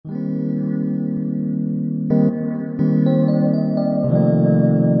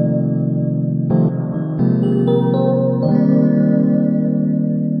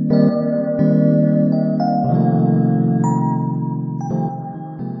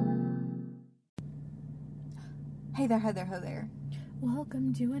Hey there, hey there, hey there.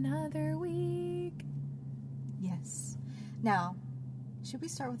 Welcome to another week. Yes. Now, should we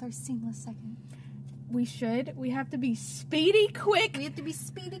start with our seamless segment? We should. We have to be speedy quick. We have to be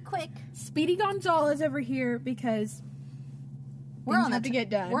speedy quick. Speedy Gonzalez over here because We're on have to get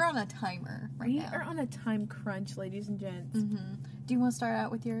done. We're on a timer now. We are on a time crunch, ladies and gents. Mm-hmm. Do you want to start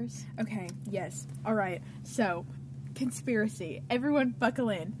out with yours? Okay, yes. All right. So, conspiracy. Everyone buckle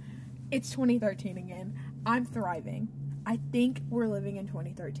in. It's 2013 again. I'm thriving. I think we're living in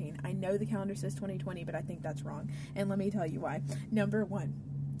 2013. I know the calendar says 2020, but I think that's wrong. And let me tell you why. Number one,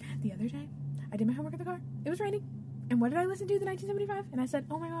 the other day, I did my homework in the car. It was raining. And what did I listen to? The 1975? And I said,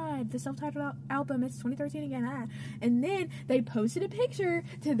 oh my god, the self-titled album, it's 2013 again. Ah. And then they posted a picture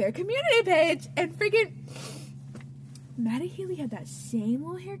to their community page, and freaking Maddie Healy had that same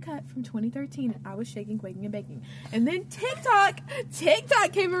little haircut from 2013, and I was shaking, quaking, and baking. And then TikTok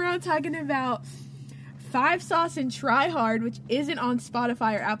came around talking about Five Sauce and Try Hard, which isn't on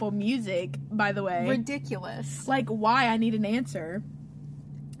Spotify or Apple Music, by the way. Ridiculous. Like, why? I need an answer.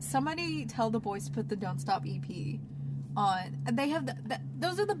 Somebody tell the boys to put the Don't Stop EP on. They have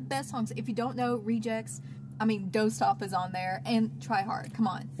those are the best songs. If you don't know, Rejects, Don't Stop is on there, and Try Hard. Come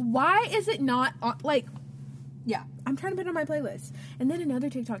on. Why is it not on, like, yeah. I'm trying to put it on my playlist. And then another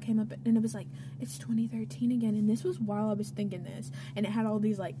TikTok came up, and it was like, it's 2013 again. And this was while I was thinking this. And it had all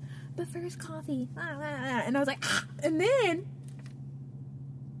these, like, but first coffee. And I was like, ah. And then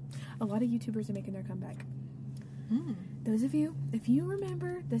a lot of YouTubers are making their comeback. Those of you, if you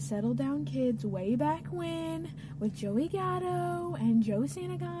remember the Settle Down Kids way back when, with Joey Gatto and Joe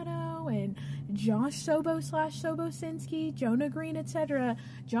Santagato and Josh Sobo / Sobosinski, Jonah Green, etc.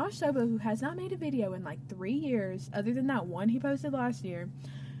 Josh Sobo, who has not made a video in like 3 years, other than that one he posted last year,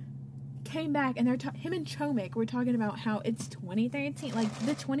 came back, and him and Chomik were talking about how it's 2013, like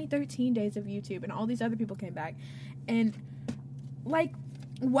the 2013 days of YouTube, and all these other people came back. And, like,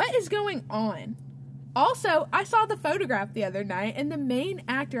 what is going on? Also, I saw the photograph the other night, and the main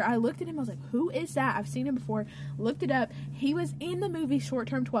actor, I looked at him, I was like, who is that? I've seen him before. Looked it up. He was in the movie Short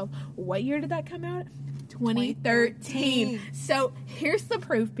Term 12. What year did that come out? 2013. So, here's the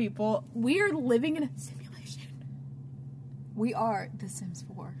proof, people. We are living in a simulation. We are The Sims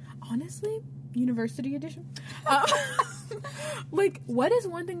 4. Honestly, University Edition. Like, what is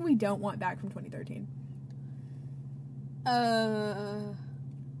one thing we don't want back from 2013?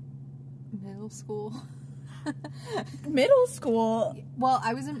 Middle school. Middle school? Well,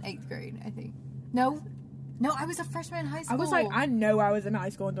 I was in 8th grade, I think. No, I was a freshman in high school. I was like, I know I was in high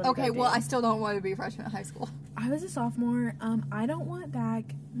school in 2013. Okay, well, I still don't want to be a freshman in high school. I was a sophomore. I don't want back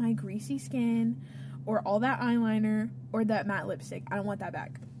my greasy skin or all that eyeliner or that matte lipstick. I don't want that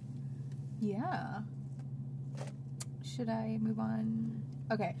back. Yeah. Should I move on?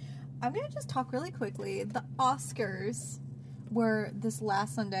 Okay. I'm going to just talk really quickly. The Oscars were this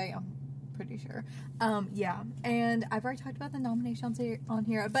last Sunday. I'm pretty sure. Yeah. And I've already talked about the nominations on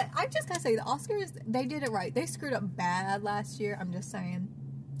here. But I just got to say, the Oscars, they did it right. They screwed up bad last year. I'm just saying.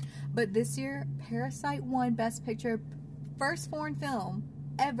 But this year, Parasite won Best Picture. First foreign film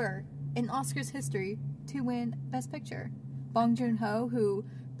ever in Oscars history to win Best Picture. Bong Joon-ho, who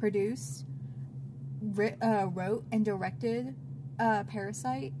produced, wrote, and directed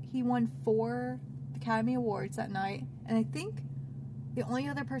Parasite, he won 4 Academy Awards that night. And I think the only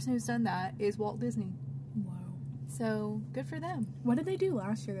other person who's done that is Walt Disney. Whoa. So, good for them. What did they do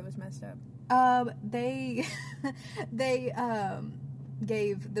last year that was messed up? They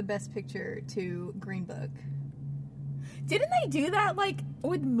gave the Best Picture to Green Book. Didn't they do that, like,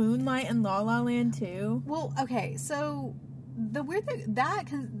 with Moonlight and La La Land, too? Well, okay, so the weird thing,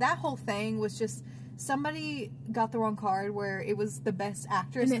 that whole thing was just somebody got the wrong card where it was the Best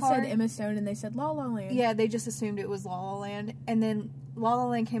Actress and it card. said Emma Stone, and they said La La Land. Yeah, they just assumed it was La La Land. And then La La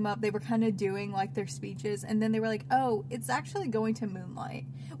Land came up, they were kind of doing, like, their speeches, and then they were like, oh, it's actually going to Moonlight.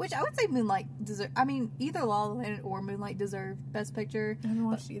 Which I would say Moonlight deserved, either La La Land or Moonlight deserved Best Picture. I haven't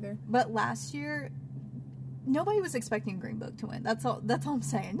watched either. But last year, nobody was expecting Green Book to win. That's all I'm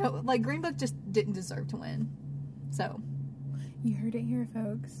saying. No, like, Green Book just didn't deserve to win. So. You heard it here,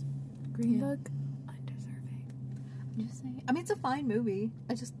 folks. Green Book, undeserving. I'm just saying. It's a fine movie.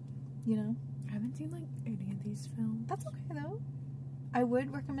 I just, I haven't seen, like, any of these films. That's okay, though. I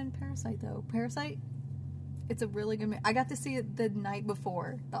would recommend Parasite, though. Parasite, it's a really good movie. I got to see it the night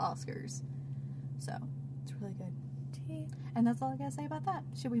before the Oscars. So, it's really good. And that's all I gotta say about that.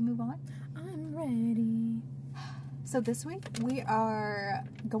 Should we move on? I'm ready. So this week, we are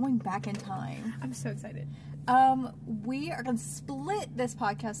going back in time. I'm so excited. We are going to split this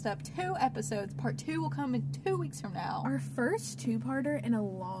podcast up 2 episodes. Part 2 will come in 2 weeks from now. Our first 2-parter in a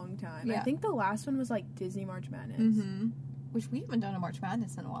long time. Yeah. I think the last one was like Disney March Madness. Mm-hmm. Which we haven't done a March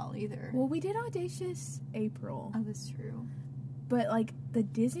Madness in a while either. Well, we did Audacious April. Oh, that's true. But like the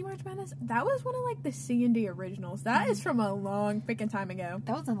Disney March Madness, that was one of like the C&D originals. That is from a long freaking time ago.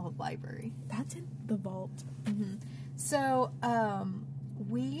 That was in the library. That's in the vault. Mm-hmm. So,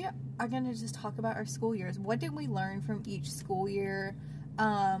 we are going to just talk about our school years. What did we learn from each school year?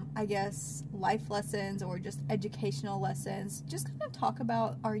 I guess life lessons or just educational lessons. Just kind of talk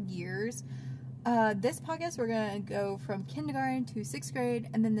about our years. This podcast, we're going to go from kindergarten to 6th grade,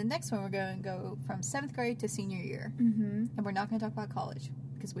 and then the next one, we're going to go from 7th grade to senior year. Mm-hmm. And we're not going to talk about college,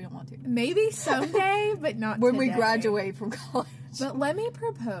 because we don't want to. Maybe someday, but not when today. we graduate from college. But let me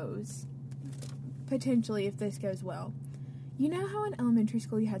propose, potentially, if this goes well. You know how in elementary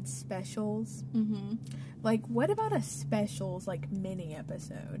school you had specials? Mm-hmm. Like, what about a specials, like, mini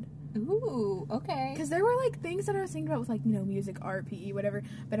episode? Ooh, okay. Because there were, like, things that I was thinking about with, like, you know, music, art, PE, whatever.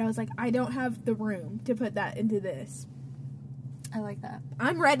 But I was like, I don't have the room to put that into this. I like that.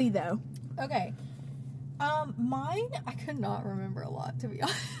 I'm ready, though. Okay. Mine, I could not remember a lot, to be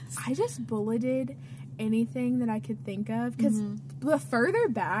honest. I just bulleted anything that I could think of. Because the further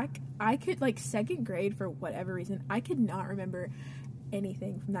back, I could, like, 2nd grade, for whatever reason, I could not remember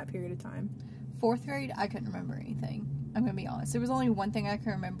anything from that period of time. 4th grade, I couldn't remember anything. I'm gonna be honest. There was only one thing I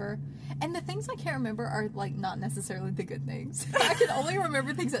can remember. And the things I can't remember are, like, not necessarily the good things. I can only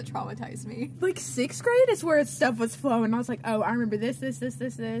remember things that traumatize me. Like, 6th grade is where stuff was flowing. I was like, oh, I remember this.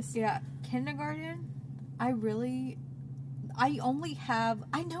 Yeah. Kindergarten, I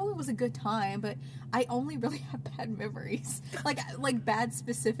know it was a good time, but I only really have bad memories. Like bad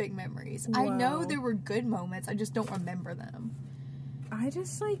specific memories. Whoa. I know there were good moments, I just don't remember them. I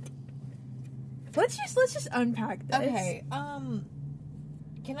just, like... Let's just unpack this. Okay,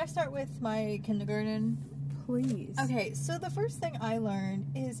 can I start with my kindergarten? Please. Okay, so the first thing I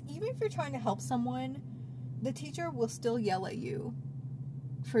learned is even if you're trying to help someone, the teacher will still yell at you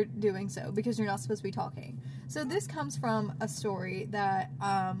for doing so because you're not supposed to be talking. So this comes from a story that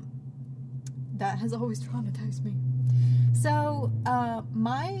that has always traumatized me. So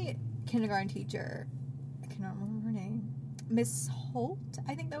my kindergarten teacher, I cannot remember her name, Miss Holt,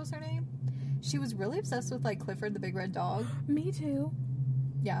 I think that was her name. She was really obsessed with, like, Clifford the Big Red Dog. Me too.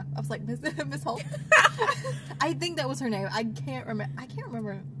 Yeah, I was like, Miss Holt. I think that was her name. I can't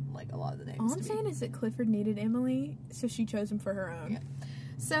remember, like, a lot of the names. All I'm saying is that Clifford needed Emily, so she chose him for her own. Yeah.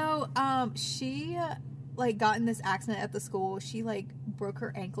 So, she, like, got in this accident at the school. She, like, broke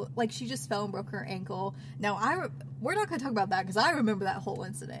her ankle. Like, she just fell and broke her ankle. Now, we're not going to talk about that because I remember that whole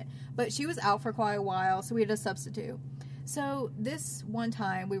incident. But she was out for quite a while, so we had a substitute. So, this one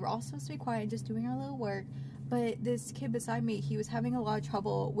time, we were all supposed to be quiet and just doing our little work, but this kid beside me, he was having a lot of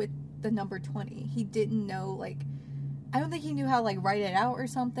trouble with the number 20. He didn't know, like, I don't think he knew how to, like, write it out or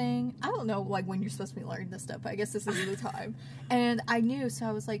something. I don't know, like, when you're supposed to be learning this stuff, but I guess this is the time. And I knew, so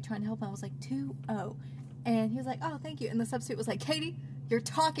I was, like, trying to help him. I was like, 2-0. And he was like, oh, thank you. And the substitute was like, Katie, you're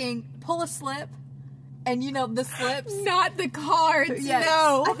talking, pull a slip. And, you know, the slips. Not the cards, Yeah,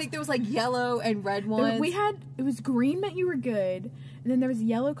 no. I think there was, like, yellow and red ones. It was green meant you were good, and then there was a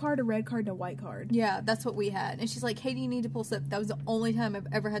yellow card, a red card, and a white card. Yeah, that's what we had. And she's like, Katie, you need to pull a slip. That was the only time I've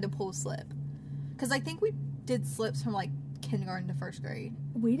ever had to pull a slip. Because I think we did slips from, like, kindergarten to 1st grade.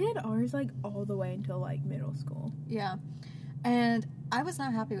 We did ours, like, all the way until, like, middle school. Yeah. And I was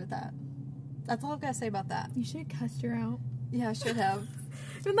not happy with that. That's all I've got to say about that. You should have cussed her out. Yeah, I should have.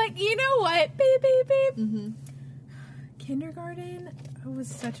 Been like, you know what? Beep, beep, beep. Mm-hmm. Kindergarten was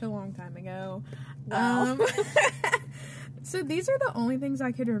such a long time ago. Wow. So these are the only things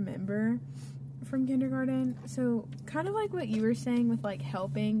I could remember from kindergarten. So kind of like what you were saying with, like,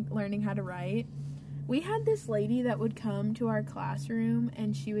 helping, learning how to write. We had this lady that would come to our classroom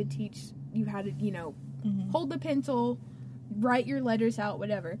and she would teach you how to, you know, hold the pencil, write your letters out,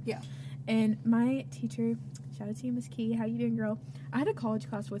 whatever. Yeah. And my teacher, shout out to you, Miss Key. How you doing, girl? I had a college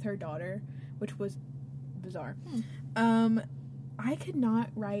class with her daughter, which was bizarre. I could not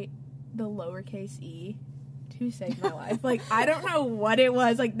write the lowercase e to save my life. Like, I don't know what it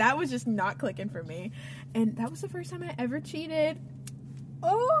was. Like, that was just not clicking for me. And that was the first time I ever cheated.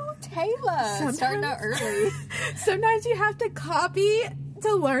 Oh, Taylor. Starting out early. Sometimes you have to copy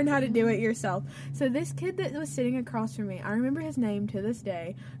to learn how to do it yourself. So this kid that was sitting across from me, I remember his name to this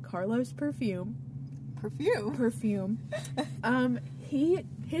day, Carlos Perfume.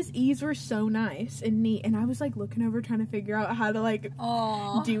 His E's were so nice and neat, and I was, like, looking over trying to figure out how to, like,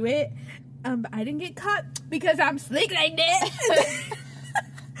 do it. But I didn't get caught because I'm slick like that.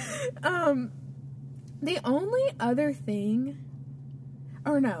 The only other thing,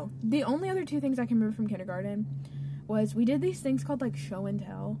 the only other two things I can remember from kindergarten was we did these things called, like, show and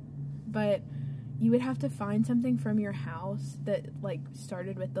tell, but you would have to find something from your house that, like,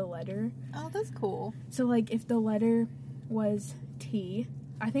 started with the letter. Oh, that's cool. So, like, if the letter was T,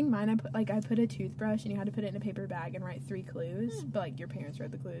 I think mine, I put a toothbrush, and you had to put it in a paper bag and write 3 clues, but, like, your parents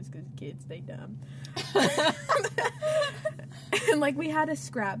read the clues because kids, they dumb. And, like, we had a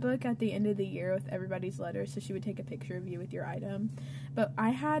scrapbook at the end of the year with everybody's letters, so she would take a picture of you with your item. But I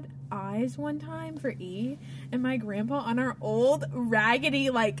had I's one time for E, and my grandpa on our old,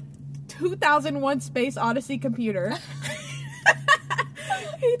 raggedy, like, 2001 Space Odyssey computer,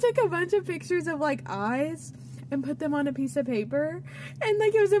 he took a bunch of pictures of, like, I's and put them on a piece of paper, and,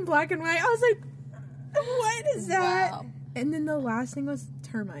 like, it was in black and white. I was like, what is that? Wow. And then the last thing was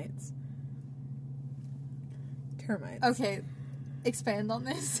termites. Okay, expand on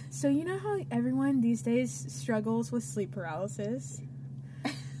this. So you know how everyone these days struggles with sleep paralysis?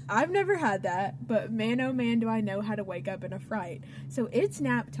 I've never had that, but man oh man do I know how to wake up in a fright. So it's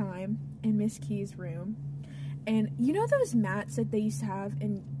nap time in Miss Key's room, and you know those mats that they used to have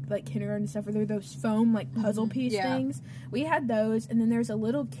in, like, kindergarten and stuff, where they're those foam, like, puzzle piece things? We had those, and then there's a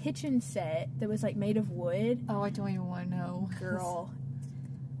little kitchen set that was, like, made of wood. Oh, I don't even want to know. Girl.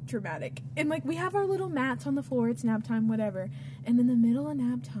 Dramatic. And, like, we have our little mats on the floor, it's nap time, whatever, and in the middle of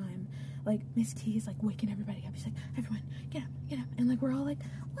nap time, like, Miss Key is, like, waking everybody up. She's like, everyone, get up, and, like, we're all like,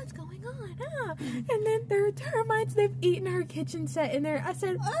 what's going on? And then there are termites, they've eaten her kitchen set in there. I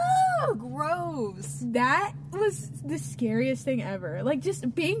said, Oh, gross. that was the scariest thing ever. Like,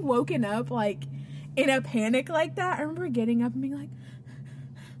 just being woken up, like, in a panic like that. I remember getting up and being like,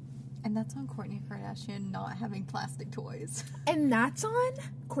 And that's on Kourtney Kardashian not having plastic toys. and that's on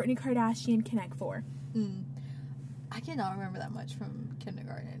Kourtney Kardashian Connect 4. I cannot remember that much from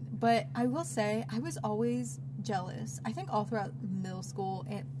kindergarten. But I will say, I was always jealous. I think all throughout middle school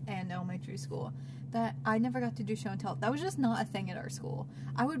and elementary school, that I never got to do show and tell. That was just not a thing at our school.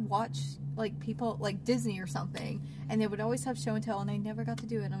 I would watch, like, people, like, Disney or something, and they would always have show and tell, and I never got to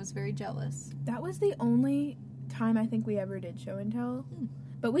do it, and I was very jealous. That was the only time I think we ever did show and tell.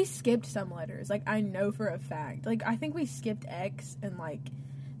 But we skipped some letters. Like, I know for a fact. Like, I think we skipped X and, like,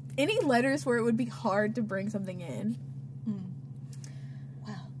 any letters where it would be hard to bring something in.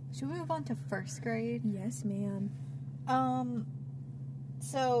 Wow. Should we move on to first grade? Yes, ma'am.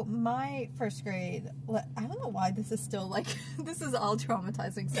 So my first grade, I don't know why this is still, like, this is all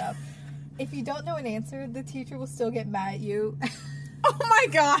traumatizing stuff. If you don't know an answer, the teacher will still get mad at you. Oh my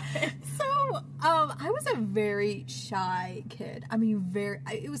god! So, I was a very shy kid. I mean,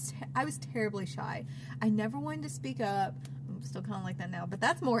 I was terribly shy. I never wanted to speak up. I'm still kind of like that now, but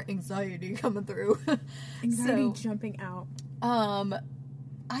that's more anxiety coming through. Anxiety jumping out. I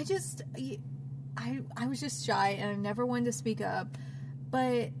was just shy, and I never wanted to speak up.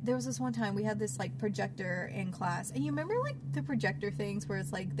 But there was this one time we had this, like, projector in class, and you remember, like, the projector things where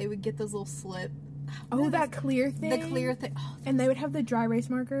it's like they would get those little slip. Oh, that clear thing. The clear thing. Oh, and they would have the dry erase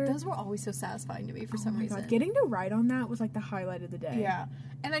marker. those were always so satisfying to me for some reason. God. Getting to write on that was, like, the highlight of the day. Yeah.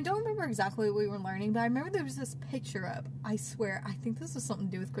 And I don't remember exactly what we were learning, but I remember there was this picture up. I swear, I think this was something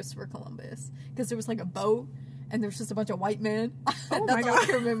to do with Christopher Columbus. Because there was, like, a boat, and there was just a bunch of white men. Oh That's my all god. I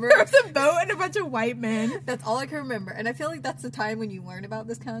can remember. There was a boat and a bunch of white men. That's all I can remember. And I feel like that's the time when you learn about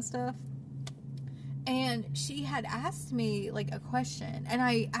this kind of stuff. And she had asked me, like, a question, and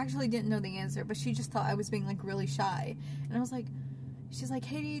I actually didn't know the answer, but she just thought I was being, like, really shy. And I was like, she's like,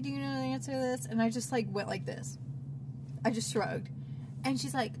 hey, do you know the answer to this? And I just, like, went like this. I just shrugged. And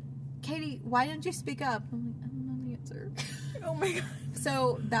she's like, Katie, why didn't you speak up? I'm like, I don't know the answer. Oh my god.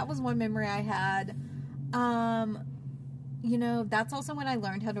 So that was one memory I had. You know, that's also when I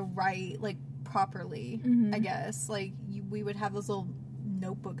learned how to write, like, properly, I guess. Like, we would have those little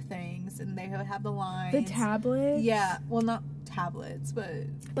notebook things, and they would have the lines. The tablets? Yeah. Well, not tablets, but...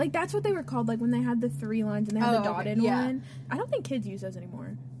 Like, that's what they were called, like, when they had the 3 lines and they had the dotted one. I don't think kids use those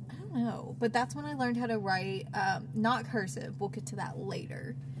anymore. I don't know. But that's when I learned how to write, not cursive. We'll get to that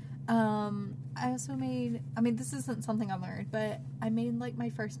later. I also made... I mean, this isn't something I learned, but I made, like, my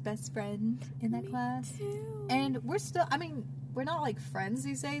first best friend in that class. Too. And we're still... I mean, we're not, like, friends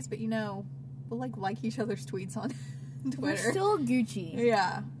these days, but, you know, we'll, like each other's tweets on Twitter. We're still Gucci.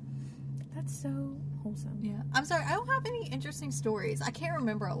 Yeah. That's so wholesome. Yeah. I'm sorry, I don't have any interesting stories. I can't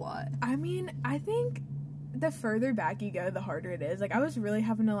remember a lot. I mean, I think the further back you go, the harder it is. Like, I was really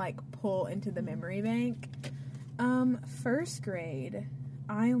having to, like, pull into the memory bank. First grade,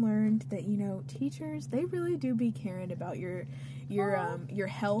 I learned that, you know, teachers, they really do be caring about your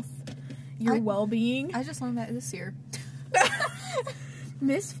health, your well-being. I just learned that this year.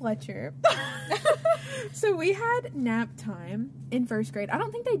 Miss Fletcher. So we had nap time in first grade. I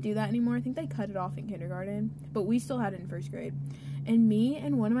don't think they do that anymore. I think they cut it off in kindergarten, but we still had it in first grade. And me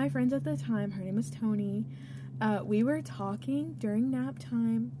and one of my friends at the time, her name was Tony, we were talking during nap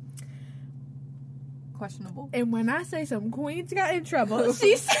time. Questionable. And when I say some queens got in trouble,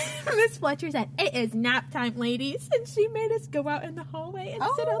 she said, Miss Fletcher said, "It is nap time, ladies." And she made us go out in the hallway and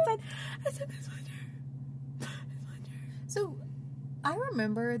sit outside. I said, Miss Fletcher. So, I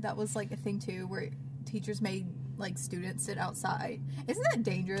remember that was like a thing too, where teachers made like students sit outside. Isn't that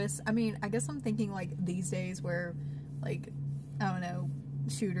dangerous? I mean, I guess I'm thinking like these days where, like, I don't know,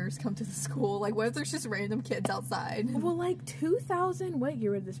 shooters come to the school. Like, what if there's just random kids outside? Well, like 2000, what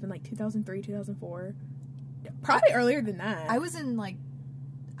year would this been? Like 2003, 2004? Probably earlier than that. I was in like,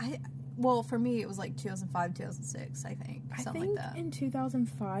 well, for me, it was like 2005, 2006, I think. Something like that. In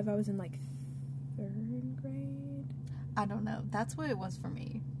 2005, I was in like 3rd grade. I don't know. That's what it was for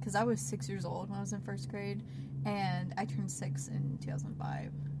me. Because I was 6 years old when I was in 1st grade. And I turned 6 in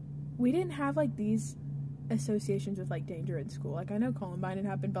 2005. We didn't have like these associations with like danger in school. Like, I know Columbine had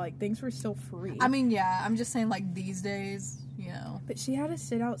happened, but like things were still free. I mean, yeah, I'm just saying like these days, you know. But she had us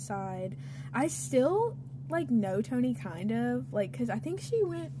sit outside. I still like know Tony kind of, like, because I think she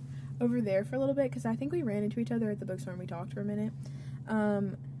went over there for a little bit, because I think we ran into each other at the bookstore and we talked for a minute.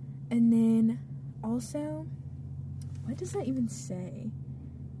 And then also, what does that even say?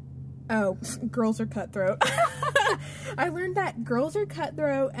 Oh, girls are cutthroat. I learned that girls are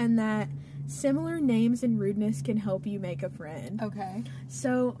cutthroat and that similar names and rudeness can help you make a friend. Okay.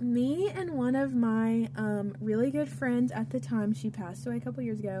 So me and one of my really good friends at the time, she passed away a couple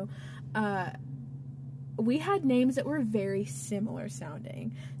years ago, we had names that were very similar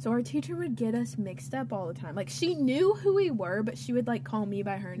sounding. So our teacher would get us mixed up all the time. Like, she knew who we were, but she would like call me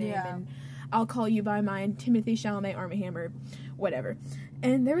by her name, and I'll call you by mine, Timothy Chalamet, Armie Hammer, whatever.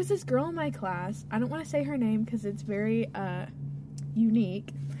 And there was this girl in my class, I don't want to say her name because it's very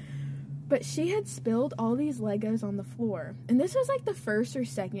unique, but she had spilled all these Legos on the floor. And this was like the 1st or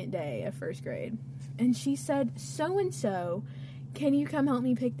 2nd day of 1st grade. And she said, "So-and-so, can you come help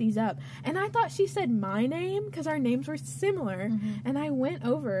me pick these up?" And I thought she said my name because our names were similar. Mm-hmm. And I went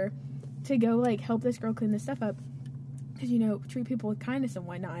over to go like help this girl clean this stuff up, because, you know, treat people with kindness and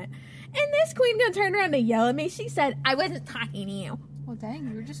whatnot. And this queen gonna turn around and yell at me. She said, "I wasn't talking to you." Well, dang,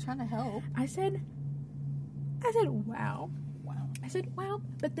 you were just trying to help. I said, wow. I said, wow.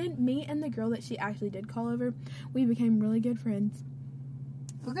 But then me and the girl that she actually did call over, we became really good friends.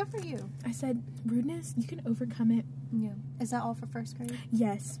 Well, good for you. I said, rudeness, you can overcome it. Yeah. Is that all for 1st grade?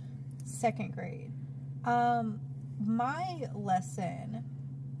 Yes. 2nd grade. My lesson...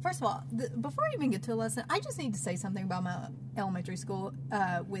 First of all, before I even get to a lesson, I just need to say something about my elementary school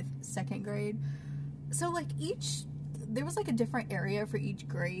with 2nd grade. So, like, there was, like, a different area for each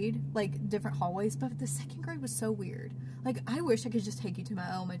grade, like, different hallways, but the 2nd grade was so weird. Like, I wish I could just take you to my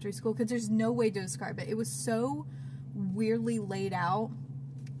elementary school, because there's no way to describe it. It was so weirdly laid out.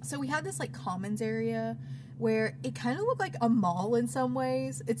 So we had this, like, commons area where it kind of looked like a mall in some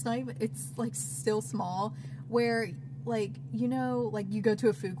ways. It's not even, it's, like, still small, where, like, you know, like, you go to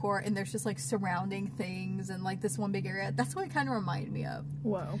a food court and there's just, like, surrounding things and, like, this one big area. That's what it kind of reminded me of.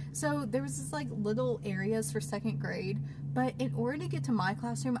 Whoa. So there was this, like, little areas for 2nd grade, but in order to get to my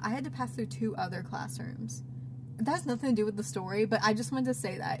classroom, I had to pass through 2 other classrooms. That has nothing to do with the story, but I just wanted to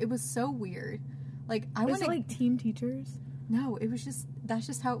say that. It was so weird. Like, Was it, like, team teachers? No, it was just, that's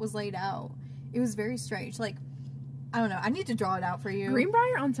just how it was laid out. It was very strange. Like, I don't know. I need to draw it out for you.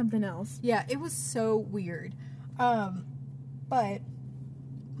 Greenbrier on something else. Yeah, it was so weird. But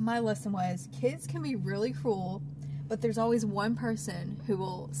my lesson was, kids can be really cruel, but there's always one person who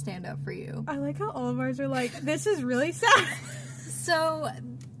will stand up for you. I like how all of ours are like, this is really sad. So,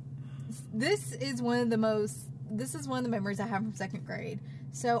 this is one of the memories I have from 2nd grade.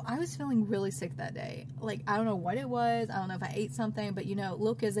 So, I was feeling really sick that day. Like, I don't know what it was. I don't know if I ate something, but, you know,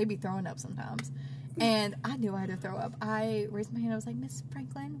 little kids, they be throwing up sometimes. And I knew I had to throw up. I raised my hand. I was like, "Miss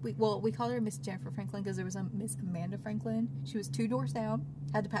Franklin." We called her Miss Jennifer Franklin because there was a Miss Amanda Franklin. She was 2 doors down.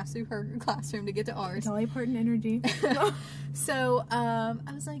 Had to pass through her classroom to get to ours. Dolly Parton energy. So, I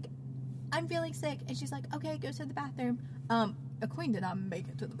was like, "I'm feeling sick." And she's like, "Okay, go to the bathroom." A queen did not make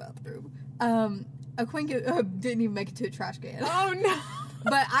it to the bathroom. A queen didn't even make it to a trash can. Oh, no.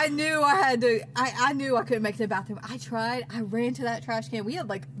 But I knew I had to, I knew I couldn't make it to the bathroom. I tried. I ran to that trash can. We had,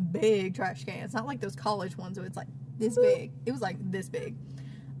 like, big trash cans. Not like those college ones where it's, like, this big. It was, like, this big.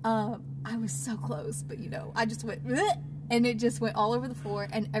 I was so close. But, you know, I just went, bleh, and it just went all over the floor.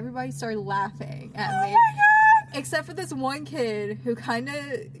 And everybody started laughing at me. Oh, my God. Except for this one kid who kind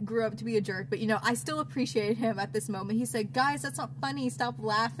of grew up to be a jerk, but I still appreciate him at this moment. He said, "Guys, that's not funny. Stop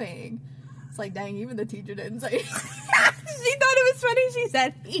laughing." It's like, dang, even the teacher didn't say it. She thought it was funny. She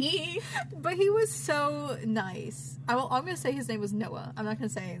said, "He." But he was so nice. I'm going to say his name was Noah. I'm not going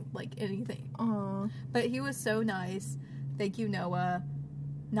to say, anything. Aw. But he was so nice. Thank you, Noah.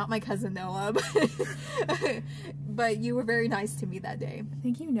 Not my cousin Noah, but you were very nice to me that day.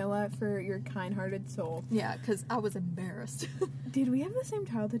 Thank you, Noah, for your kind-hearted soul. Yeah, because I was embarrassed. Dude, we have the same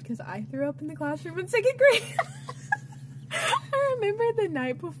childhood because I threw up in the classroom in 2nd grade. I remember the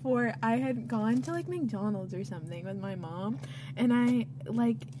night before I had gone to McDonald's or something with my mom, and I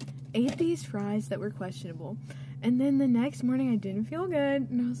ate these fries that were questionable. And then the next morning I didn't feel good,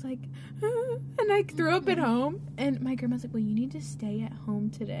 and I was like, and I threw up at home, and my grandma's like, "Well, you need to stay at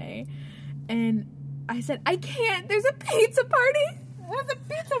home today." And I said, "I can't, there's a pizza party." What's a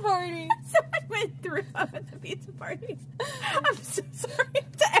pizza party? So I went and threw up at the pizza party. I'm so sorry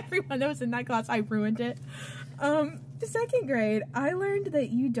to everyone that was in that class. I ruined it. 2nd grade, I learned that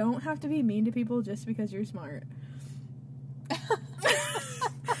you don't have to be mean to people just because you're smart.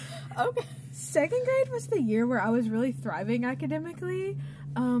 Okay. 2nd grade was the year where I was really thriving academically.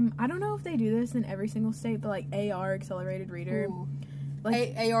 I don't know if they do this in every single state, but AR, accelerated reader. Ooh.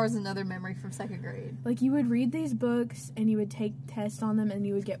 AR is another memory from 2nd grade. You would read these books and you would take tests on them and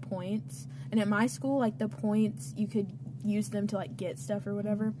you would get points. And at my school, the points, you could use them to get stuff or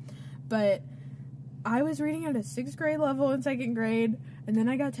whatever. But I was reading at a 6th grade level in 2nd grade, and then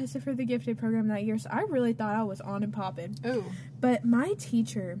I got tested for the gifted program that year, so I really thought I was on and popping. Ooh. But my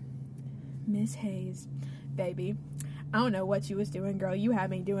teacher, Miss Hayes, baby, I don't know what she was doing, girl. You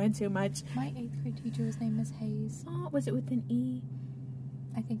had me doing too much. My 8th grade teacher was named Miss Hayes. Oh, was it with an E?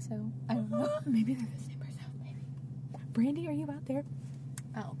 I think so. I don't know. Maybe they're the same person. Maybe. Brandy, are you out there?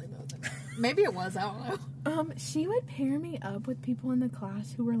 I don't think that was it. Maybe it was. I don't know. She would pair me up with people in the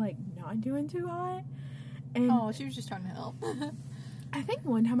class who were not doing too hot. And she was just trying to help. I think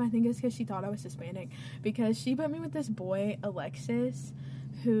one time, it was because she thought I was Hispanic, because she put me with this boy, Alexis,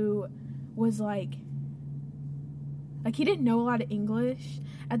 who was he didn't know a lot of English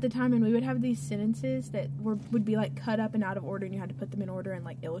at the time, and we would have these sentences that would be cut up and out of order, and you had to put them in order and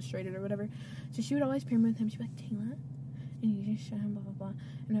illustrate it or whatever. So she would always pair me with him. She'd be like, "Taylor," and you just show him blah blah blah,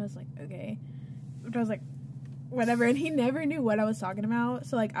 and I was like, "Okay," but I was like, whatever, and he never knew what I was talking about,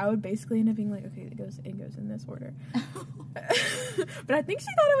 so I would basically end up being like, "Okay, it goes in this order." But I think she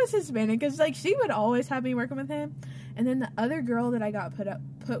thought I was Hispanic, because she would always have me working with him. And then the other girl that I got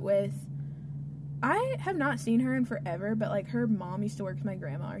put with, I have not seen her in forever, but her mom used to work with my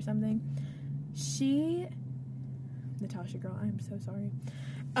grandma or something. Natasha girl, I'm so sorry.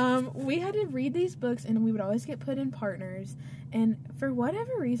 We had to read these books, and we would always get put in partners. And for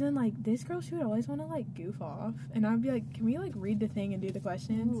whatever reason, this girl, she would always want to goof off, and I'd be like, "Can we read the thing and do the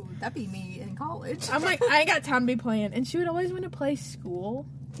questions?" Ooh, that'd be me in college. I'm like, I ain't got time to be playing. And she would always want to play school.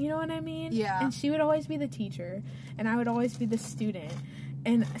 You know what I mean? Yeah. And she would always be the teacher, and I would always be the student.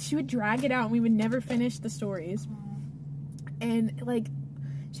 And she would drag it out, and we would never finish the stories. And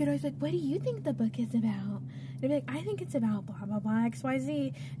she would always be like, "What do you think the book is about?" And I'd be like, "I think it's about blah blah blah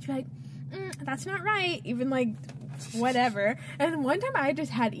XYZ." She'd be like, "That's not right." Even whatever. And one time I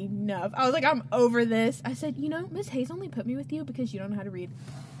just had enough. I was like, "I'm over this." I said, "Miss Hayes only put me with you because you don't know how to read."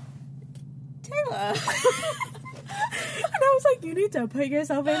 Taylor. And I was like, "You need to put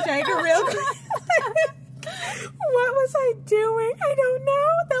yourself in check real quick." What was I doing? I don't know.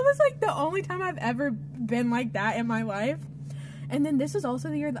 That was the only time I've ever been like that in my life. And then this was also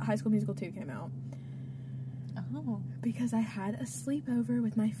the year that High School Musical 2 came out. Oh. Because I had a sleepover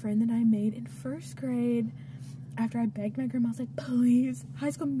with my friend that I made in 1st grade. After I begged my grandma, I was like, "Please,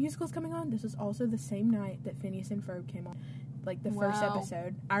 High School Musical's coming on." This was also the same night that Phineas and Ferb came on. The first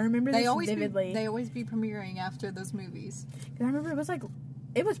episode. I remember this vividly. They always be premiering after those movies. I remember it was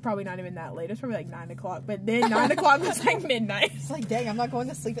it was probably not even that late. It was probably 9 o'clock. But then 9 o'clock was midnight. It's dang, I'm not going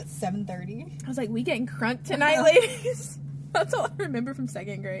to sleep at 7:30. I was like, "We getting crunk tonight, ladies." That's all I remember from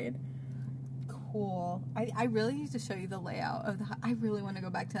 2nd grade. Cool. I really need to show you the layout of I really want to go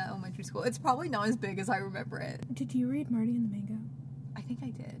back to that elementary school. It's probably not as big as I remember it. Did you read Marty and the Mango? I think I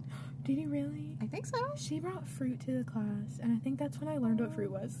did. Did you really? I think so. She brought fruit to the class, and I think that's when I learned what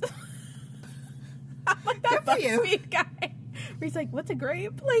fruit was. I'm like that Good for you. BuzzFeed guy. Where he's like, "What's a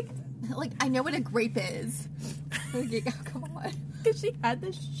grape?" I know what a grape is. Come on. Because she had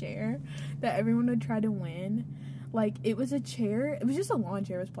this chair that everyone would try to win. It was a chair. It was just a lawn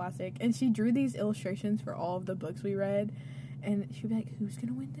chair. It was plastic. And she drew these illustrations for all of the books we read. And she'd be like, "Who's going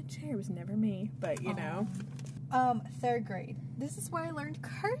to win the chair?" It was never me. But, you know. 3rd grade. This is where I learned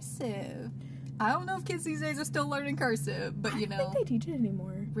cursive. I don't know if kids these days are still learning cursive, but I don't think they teach it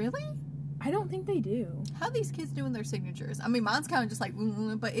anymore. Really? I don't think they do. How are these kids doing their signatures? I mean, mine's kind of just like,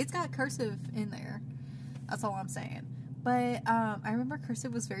 but it's got cursive in there. That's all I'm saying. But I remember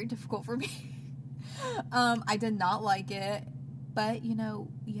cursive was very difficult for me. I did not like it, but you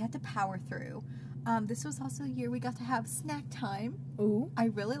had to power through. This was also a year we got to have snack time. Ooh. I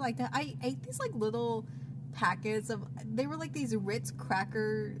really liked that. I ate these like little packets they were like these Ritz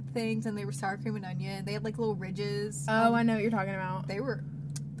cracker things, and they were sour cream and onion. They had like little ridges. Oh, I know what you're talking about. Those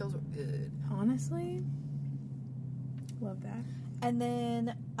were good. Honestly, love that. And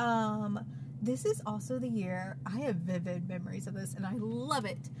then this is also the year, I have vivid memories of this and I love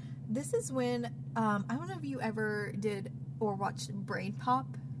it. This is when I don't know if you ever did or watched Brain Pop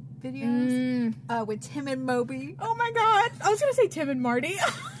videos with Tim and Moby. Oh my god, I was gonna say Tim and Marty.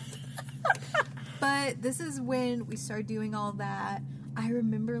 But this is when we started doing all that. I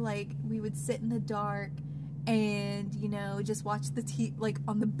remember like we would sit in the dark and just watch like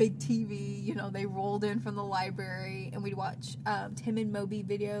on the big TV. They rolled in from the library and we'd watch Tim and Moby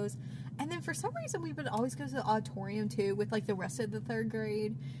videos. And then for some reason we would always go to the auditorium too with like the rest of the 3rd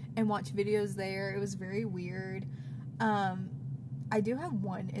grade and watch videos there. It was very weird. I do have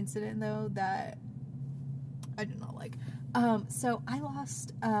one incident though that I did not like. So I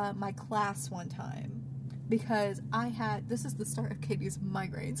lost my class one time because this is the start of Katie's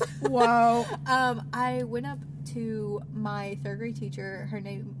migraines. Whoa. I went up to my 3rd grade teacher. Her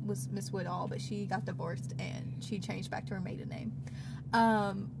name was Miss Woodall, but she got divorced and she changed back to her maiden name.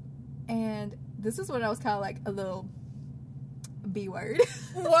 And this is when I was kind of like a little B word.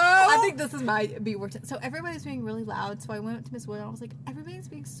 Whoa. I think this is my B word. So everybody's being really loud. So I went up to Miss Woodall. I was like, everybody's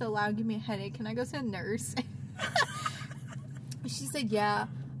being so loud. Give me a headache. Can I go to a nurse? She said, yeah.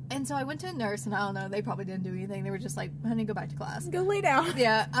 And so I went to a nurse, and I don't know, they probably didn't do anything. They were just like, honey, go back to class. Go lay down.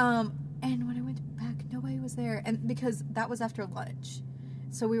 Yeah. And when I went back, nobody was there. And because that was after lunch.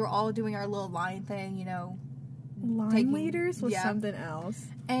 So we were all doing our little line thing, Line leaders was something else.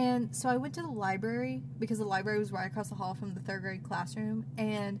 And so I went to the library, because the library was right across the hall from the 3rd grade classroom.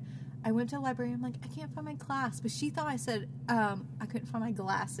 And I went to the library, I'm like, I can't find my class. But she thought I said, I couldn't find my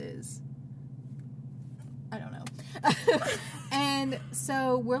glasses. I don't know. And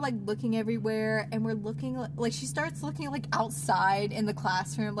so we're like looking everywhere, and we're looking like she starts looking like outside in the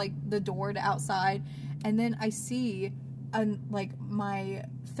classroom, like the door to outside, and then I see like my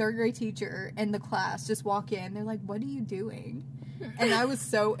 3rd grade teacher and the class just walk in. They're like, what are you doing? And I was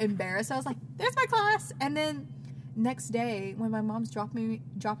so embarrassed. I was like, there's my class. And then next day when my mom's dropping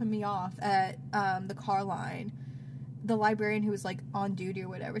me off at the car line, the librarian who was like on duty or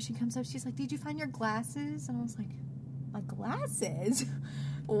whatever, she comes up, she's like, did you find your glasses? And I was like, my glasses?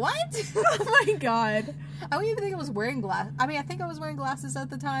 What? Oh my god. I don't even think I was wearing glasses. I mean, I think I was wearing glasses at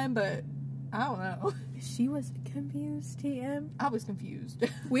the time, but I don't know. She was confused, TM. I was confused.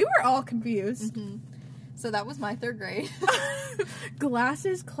 We were all confused. Mm-hmm. So that was my 3rd grade.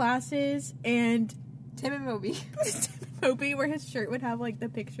 Glasses, classes, and Tim and Moby. Moby, where his shirt would have like the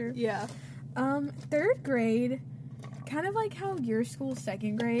picture. Yeah. 3rd grade, kind of like how your school's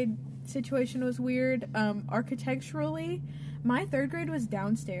 2nd grade situation was weird. Architecturally, my 3rd grade was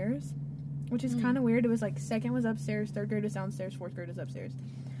downstairs, which is kind of weird. It was like 2nd was upstairs, 3rd grade was downstairs, 4th grade was upstairs.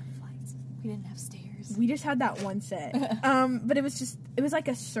 We didn't have stairs. We just had that one set. But it was like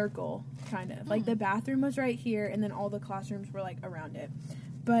a circle, kind of. Like the bathroom was right here, and then all the classrooms were like around it.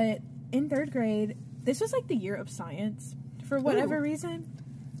 But in 3rd grade, this was like the year of science for whatever reason,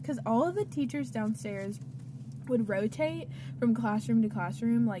 because all of the teachers downstairs would rotate from classroom to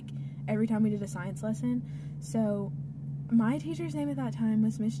classroom, like every time we did a science lesson. So my teacher's name at that time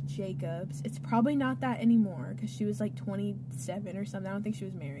was Miss Jacobs. It's probably not that anymore because she was like 27 or something. I don't think she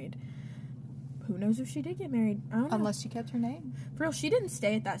was married. Who knows if she did get married? I don't know. Unless she kept her name. For real, she didn't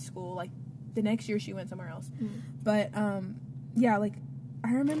stay at that school. Like the next year she went somewhere else. But yeah, like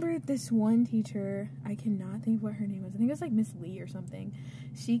I remember this one teacher, I cannot think of what her name was. I think it was like Miss Lee or something.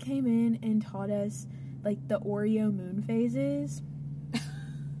 She came in and taught us like the Oreo moon phases.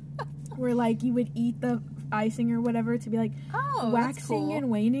 Where like you would eat the icing or whatever to be like waxing and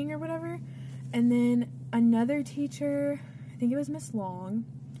waning or whatever. And then another teacher, I think it was Miss Long.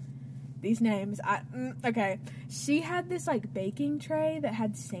 These names, okay. She had this like baking tray that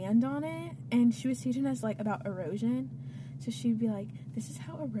had sand on it, and she was teaching us like about erosion. So she'd be like, this is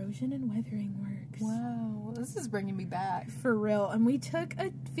how erosion and weathering works. Wow, this is bringing me back. For real. And we took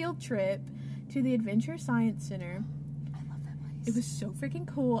a field trip to the Adventure Science Center. I love that place. It was so freaking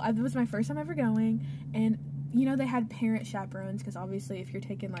cool. It was my first time ever going, and you know, they had parent chaperones, because obviously if you're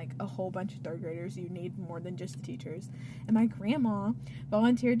taking, like, a whole bunch of third graders, you need more than just the teachers. And my grandma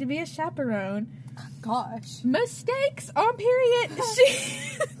volunteered to be a chaperone. Gosh. Mistakes on period.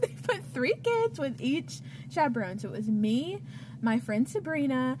 They put 3 kids with each chaperone. So it was me, my friend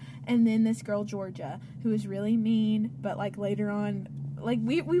Sabrina, and then this girl Georgia, who was really mean, but, like, later on, like,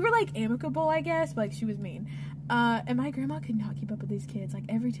 we were, like, amicable, I guess, but, like, she was mean. And my grandma could not keep up with these kids. Like,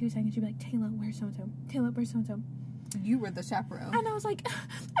 every 2 seconds, she'd be like, Taylor, where's so-and-so? Taylor, where's so-and-so? You were the chaperone. And I was like,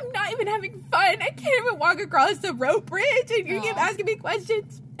 I'm not even having fun. I can't even walk across the rope bridge, and you keep asking me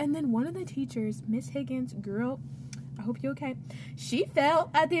questions. And then one of the teachers, Miss Higgins, girl, I hope you're okay. She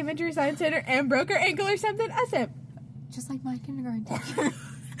fell at the Adventure Science Center and broke her ankle or something. I said, just like my kindergarten teacher.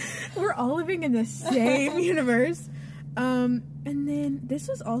 We're all living in the same universe. And then this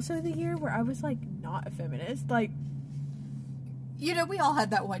was also the year where I was, like, not a feminist. Like, you know, we all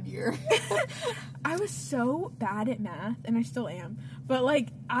had that one year. I was so bad at math, and I still am. But, like,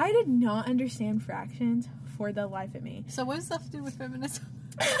 I did not understand fractions for the life of me. So what does that have to do with feminism?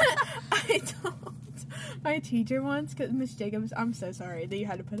 I told my teacher once, because Miss Jacobs, I'm so sorry that you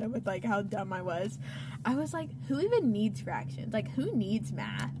had to put up with, like, how dumb I was. I was like, who even needs fractions? Like, who needs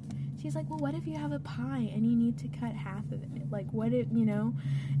math? She's like, well, what if you have a pie and you need to cut half of it? Like, what if, you know?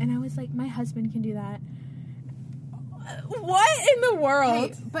 And I was like, my husband can do that. What in the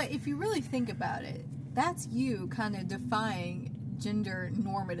world? Hey, but if you really think about it, that's you kind of defying gender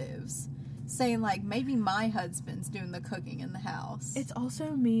normatives. Saying, like, maybe my husband's doing the cooking in the house. It's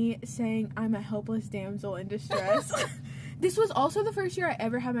also me saying I'm a helpless damsel in distress. This was also the first year I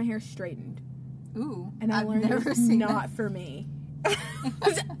ever had my hair straightened. Ooh. And I learned it was not for me. It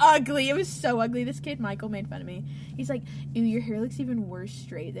was ugly. It was so ugly. This kid, Michael, made fun of me. He's like, ew, your hair looks even worse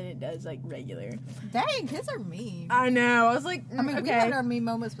straight than it does, like, regular. Dang, kids are mean. I know. I was like, I mean, okay. we had our mean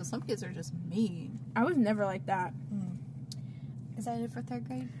moments, but some kids are just mean. I was never like that. Is that it for 3rd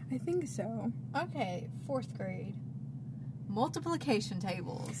grade? I think so. Okay, 4th grade. Multiplication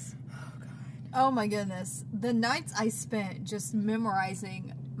tables. Oh, God. Oh, my goodness. The nights I spent just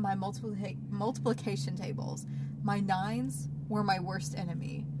memorizing my multiplication tables. My 9s were my worst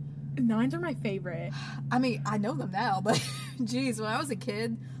enemy. 9s are my favorite. I mean, I know them now, but geez, when I was a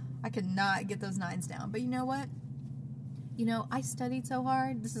kid, I could not get those 9s down. But you know what? You know, I studied so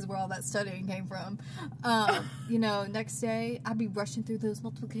hard. This is where all that studying came from. You know, next day, I'd be rushing through those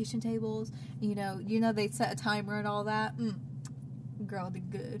multiplication tables. You know, they'd set a timer and all that. Girl did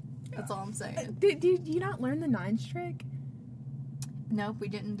good. That's all I'm saying. Did you not learn the 9s trick? No, we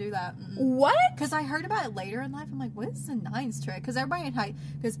didn't do that. What? Because I heard about it later in life. I'm like, what is the 9s trick? Because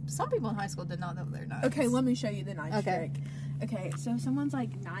some people in high school did not know their 9s. Okay, let me show you the 9s trick. Okay, so someone's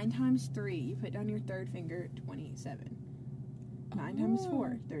like 9 times 3. You put down your 3rd finger, 27. 9 times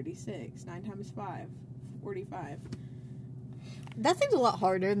 4, 36. 9 times 5, 45. That seems a lot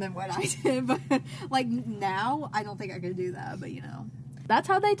harder than what I did, but, like, now, I don't think I could do that, but, you know. That's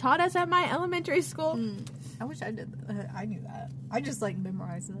how they taught us at my elementary school. I wish I did. I knew that. I just, like,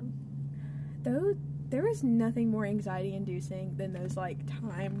 memorized them. Though, there was nothing more anxiety-inducing than those, like,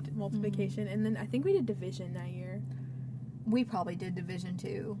 timed multiplication, and then I think we did division that year. We probably did division,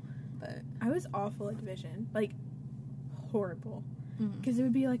 too, but... I was awful at division. Like, horrible. Because it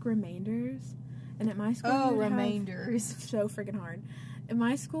would be, like, remainders. And at my school, remainders. So freaking hard. At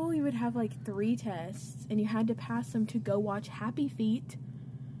my school, you would have, like, 3 tests, and you had to pass them to go watch Happy Feet.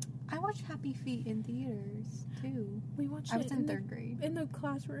 I watched Happy Feet in theaters, too. We watched I was in 3rd grade. In the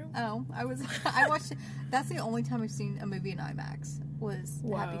classroom. Oh, I watched it. That's the only time I've seen a movie in IMAX, was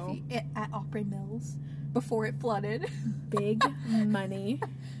Happy Feet at Opry Mills, before it flooded. Big money.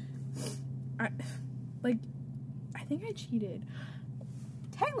 I think I cheated.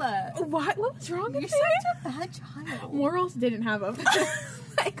 Taylor! What was wrong with You're me? such a bad child. Morals didn't have them.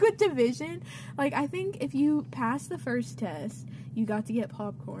 Like, with division, like, I think if you pass the first test, you got to get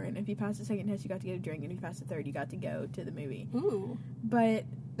popcorn. If you pass the second test, you got to get a drink. And if you pass the third, you got to go to the movie. Ooh. But...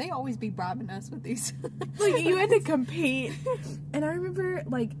 they always be bribing us with these. Like, you had to compete. And I remember,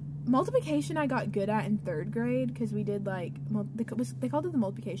 like, multiplication I got good at in 3rd grade, because we did, like, they called it the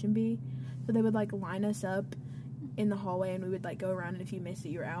multiplication bee. So they would, like, line us up in the hallway, and we would, like, go around, and if you missed it,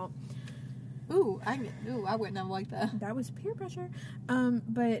 you were out. I wouldn't have liked that. That was peer pressure.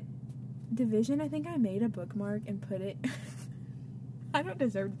 But division, I think I made a bookmark and put it... I don't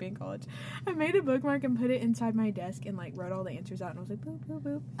deserve to be in college. I made a bookmark and put it inside my desk and, like, wrote all the answers out, and I was like, boop, boop,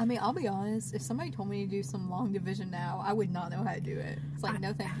 boop. I mean, I'll be honest, if somebody told me to do some long division now, I would not know how to do it. It's like,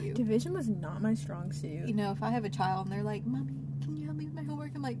 no thank you. Division was not my strong suit. You know, if I have a child and they're like, Mommy, can you help me with my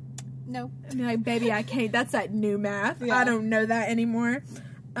homework? I'm like, no. I'm like, baby, I can't. That's that new math. Yeah. I don't know that anymore.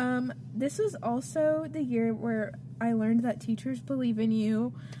 This was also the year where I learned that teachers believe in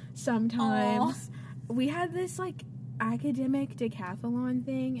you sometimes. Aww. We had this, like, academic decathlon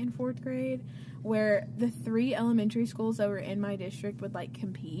thing in 4th grade where the 3 elementary schools that were in my district would, like,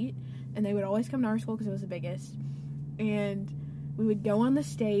 compete, and they would always come to our school because it was the biggest, and we would go on the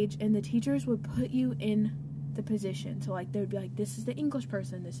stage, and the teachers would put you in the position. So, like, they would be like, this is the English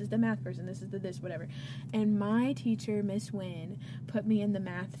person, this is the math person, this is the this, whatever. And my teacher, Miss Wynn, put me in the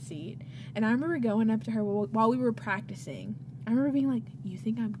math seat. And I remember going up to her while we were practicing. I remember being like, you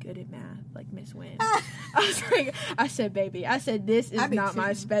think I'm good at math, like Miss Wynn? I said, baby, this is not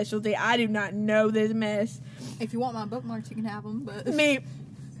my specialty. I do not know this mess. If you want my bookmarks, you can have them, but... Me.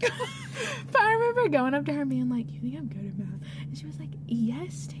 But I remember going up to her and being like, you think I'm good at math? And she was like,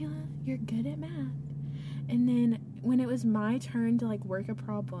 yes, Taylor, you're good at math. And then when it was my turn to, like, work a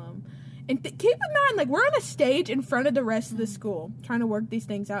problem, and keep in mind, like, we're on a stage in front of the rest of the school trying to work these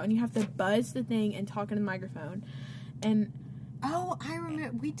things out, and you have to buzz the thing and talk in the microphone. And oh, I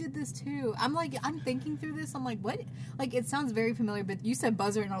remember, we did this too. I'm thinking through this, I'm like, what? Like, it sounds very familiar, but you said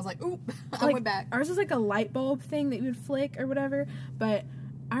buzzer, and I was like, oop, I went back. Ours was like a light bulb thing that you would flick or whatever, but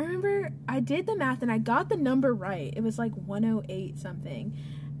I remember I did the math, and I got the number right. It was like 108 something.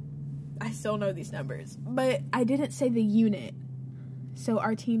 I still know these numbers, but I didn't say the unit, so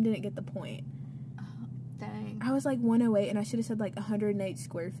our team didn't get the point. Oh, dang. I was like 108, and I should have said like 108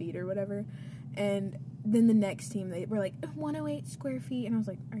 square feet or whatever, and then the next team, they were like 108 square feet, and I was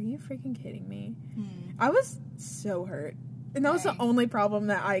like, are you freaking kidding me? I was so hurt, and that was the only problem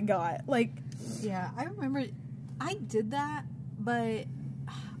that I got. Like, yeah, I remember I did that, but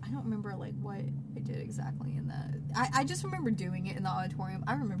I don't remember like what I did exactly in that. I just remember doing it in the auditorium.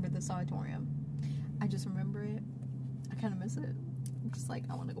 I remember this auditorium. I just remember it. I kind of miss it. I'm just like,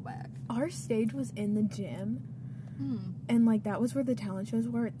 I want to go back. Our stage was in the gym. And, like, that was where the talent shows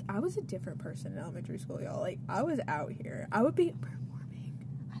were. I was a different person in elementary school, y'all. Like, I was out here. I would be performing.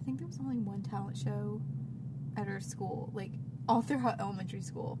 I think there was only one talent show at our school, like, all throughout elementary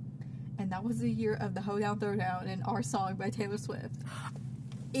school. And that was the year of the Hoedown Throwdown and Our Song by Taylor Swift.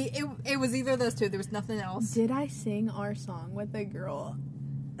 It was either of those two. There was nothing else. Did I sing Our Song with a girl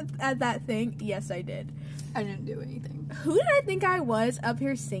at that thing? Yes, I did. I didn't do anything. Who did I think I was up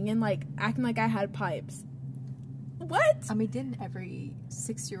here singing, like, acting like I had pipes? What? I mean, didn't every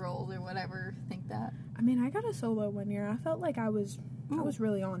 6-year-old or whatever think that? I mean, I got a solo one year. I felt like I was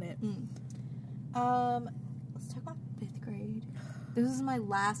really on it. Let's talk about 5th grade. This was my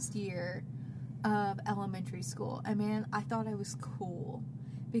last year of elementary school. And man, I thought I was cool.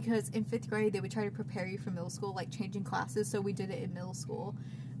 Because in 5th grade, they would try to prepare you for middle school, like changing classes. So we did it in middle school.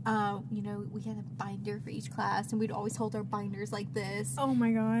 You know, we had a binder for each class, and we'd always hold our binders like this. Oh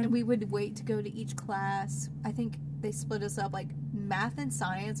my god. And we would wait to go to each class. I think they split us up, like, math and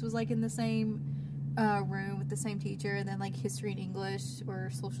science was, like, in the same room with the same teacher, and then, like, history and English or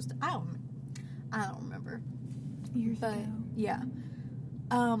social stuff. I don't remember. Years ago. Yeah.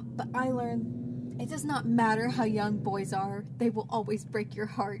 But I learned it does not matter how young boys are, they will always break your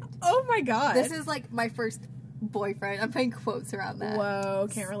heart. Oh my god. This is, like, my first boyfriend. I'm putting quotes around that. Whoa,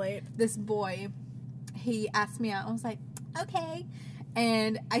 can't relate. This boy, he asked me out. I was like, okay.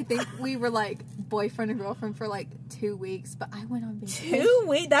 And I think we were, like, boyfriend and girlfriend for, like, 2 weeks. But I went on vacation. 2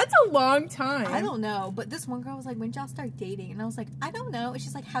 weeks? That's a long time. I don't know. But this one girl was like, when did y'all start dating? And I was like, I don't know. And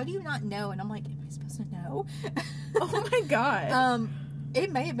she's like, how do you not know? And I'm like, am I supposed to know? Oh, my God. It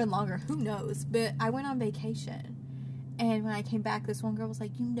may have been longer. Who knows? But I went on vacation. And when I came back, this one girl was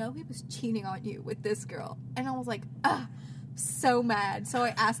like, you know he was cheating on you with this girl. And I was like, so mad. So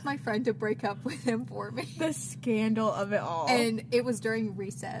I asked my friend to break up with him for me. The scandal of it all. And it was during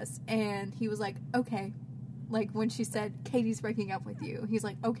recess. And he was like, okay. Like, when she said, Katie's breaking up with you. He's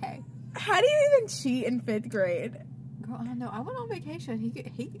like, okay. How do you even cheat in 5th grade? Girl, I don't know. I went on vacation.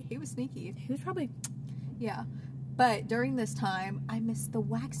 He was sneaky. He was probably... Yeah. But during this time, I missed the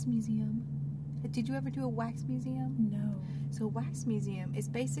wax museum. Did you ever do a wax museum? No. So a wax museum is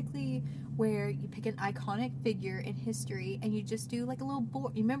basically where you pick an iconic figure in history and you just do like a little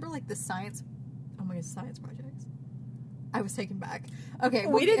board. You remember like the science projects? I was taken back. Okay.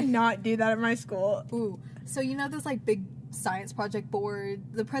 We did not do that at my school. Ooh. So you know those like big science project board,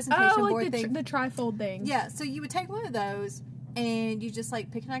 the presentation board thing? The trifold thing. Yeah. So you would take one of those and you just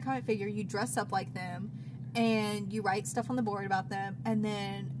like pick an iconic figure, you dress up like them, and you write stuff on the board about them, and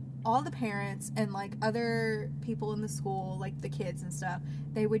then all the parents and like other people in the school, like the kids and stuff,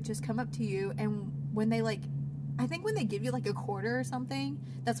 they would just come up to you, and when they like, I think when they give you like a quarter or something,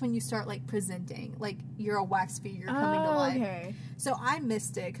 that's when you start like presenting, like you're a wax figure coming to life. Okay. So I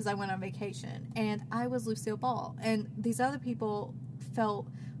missed it because I went on vacation, and I was Lucille Ball, and these other people felt,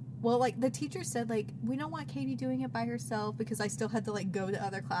 well, like, the teacher said, like, we don't want Katie doing it by herself because I still had to, like, go to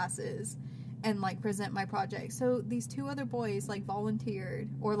other classes and, like, present my project. So these 2 other boys, like, volunteered,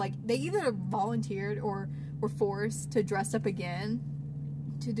 or, like, they either volunteered or were forced to dress up again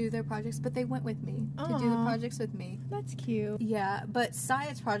to do their projects, but they went with me to do the Aw. projects with me. That's cute. Yeah, but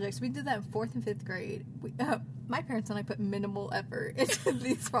science projects, we did that in 4th and 5th grade. My parents and I put minimal effort into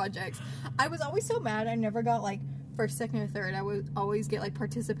these projects. I was always so mad I never got, like, 1st, 2nd, or 3rd. I would always get, like,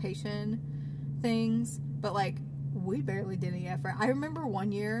 participation things, but, like, we barely did any effort. I remember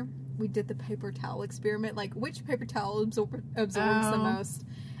one year we did the paper towel experiment, like, which paper towel absorbs the most.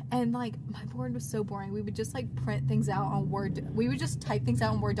 And, like, my board was so boring. We would just, like, print things out on Word. We would just type things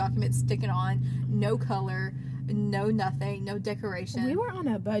out on Word documents, stick it on, no color, no nothing, no decoration. We were on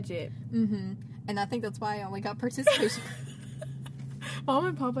a budget. Mm-hmm. And I think that's why I only got participation. Mom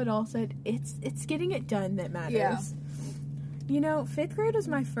and Papa all said, it's getting it done that matters. Yeah. You know, 5th grade was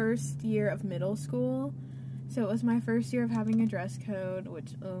my first year of middle school. So it was my first year of having a dress code,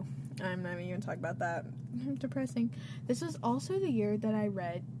 which, oh, I'm not even talking about that. Depressing. This was also the year that I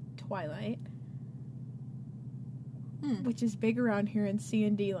read Twilight, which is big around here in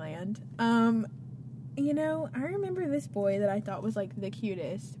C&D land. You know, I remember this boy that I thought was, like, the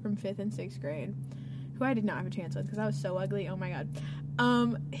cutest from 5th and 6th grade, who I did not have a chance with because I was so ugly. Oh, my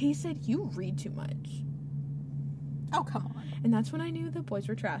God. He said, you read too much. Oh, come on. And that's when I knew the boys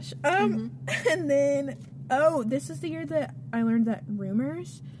were trash. Mhm. And then, this is the year that I learned that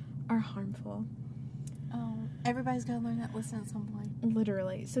rumors are harmful. Oh, everybody's got to learn that lesson at some point.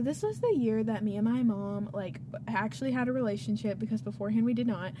 Literally. So this was the year that me and my mom, like, actually had a relationship, because beforehand we did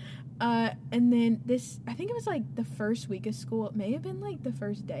not. And then I think it was, like, the first week of school. It may have been, like, the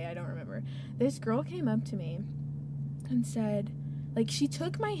first day. I don't remember. This girl came up to me and said, like, she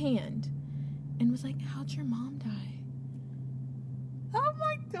took my hand and was like, how'd your mom die? Oh,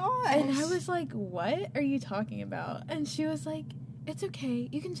 my gosh. And I was like, what are you talking about? And she was like, it's okay.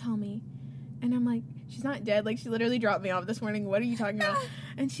 You can tell me. And I'm like, she's not dead. Like, she literally dropped me off this morning. What are you talking about?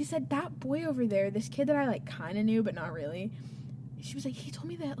 And she said, that boy over there, this kid that I, like, kind of knew, but not really. She was like, he told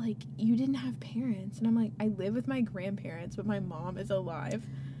me that, like, you didn't have parents. And I'm like, I live with my grandparents, but my mom is alive.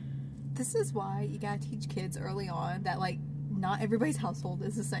 This is why you gotta teach kids early on that, like, not everybody's household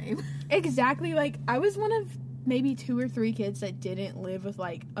is the same. Exactly. Like, I was one of maybe 2 or 3 kids that didn't live with,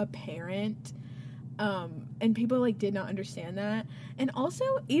 like, a parent. And people, like, did not understand that. And also,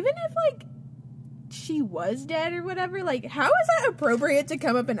 even if, like, she was dead or whatever, like, how is that appropriate to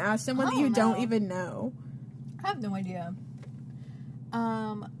come up and ask someone that you don't even know? I have no idea.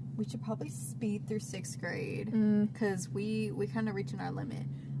 We should probably speed through 6th grade because we kind of reaching our limit.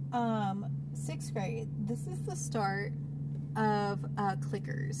 6th grade, this is the start of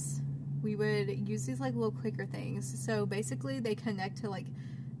clickers. We would use these, like, little clicker things. So basically they connect to, like,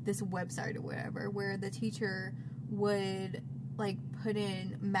 this website or whatever, where the teacher would, like, put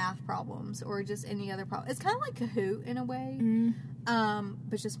in math problems or just any other problem. It's kind of like Kahoot in a way,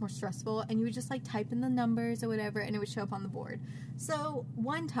 but just more stressful. And you would just, like, type in the numbers or whatever, and it would show up on the board. So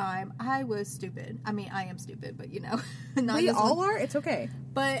one time I was stupid. I mean, I am stupid, but, you know, not We all one. are. It's okay.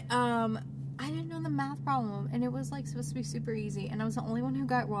 But I didn't know the math problem, and it was, like, supposed to be super easy, and I was the only one who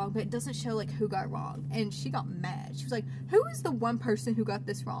got wrong, but it doesn't show, like, who got wrong. And she got mad. She was like, who is the one person who got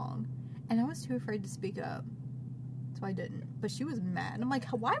this wrong? And I was too afraid to speak up, so I didn't. But she was mad. I'm like,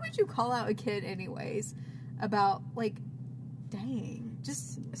 why would you call out a kid anyways about, like, dang,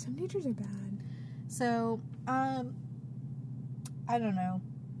 just... Some teachers are bad. So, I don't know.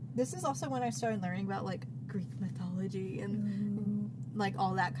 This is also when I started learning about, like, Greek mythology and, like,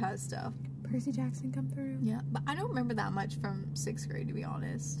 all that kind of stuff. Percy Jackson come through. Yeah, but I don't remember that much from 6th grade, to be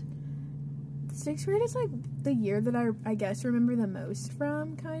honest. 6th grade is, like, the year that I guess remember the most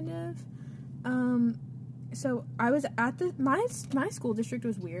from, kind of. So I was at my school district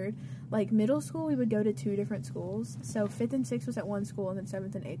was weird. Like, middle school, we would go to 2 different schools. So 5th and 6th was at one school, and then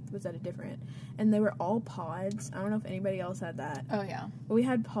 7th and 8th was at a different. And they were all pods. I don't know if anybody else had that. Oh, yeah. But we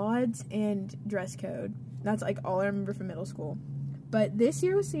had pods and dress code. That's, like, all I remember from middle school. But this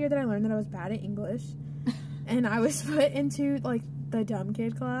year was the year that I learned that I was bad at English. And I was put into, like, the dumb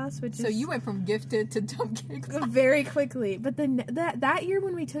kid class, which So you went from gifted to dumb kid class. very quickly. But then that year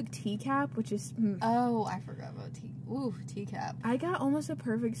when we took TCAP, which is... Oh, I forgot about TCAP. I got almost a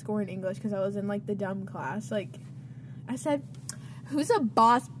perfect score in English because I was in, like, the dumb class. Like, I said, who's a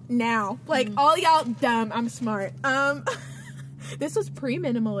boss now? Like, all y'all dumb, I'm smart. This was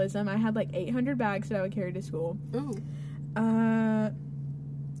pre-minimalism. I had, like, 800 bags that I would carry to school. Ooh.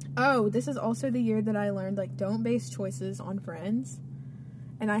 Oh, this is also the year that I learned, like, don't base choices on friends.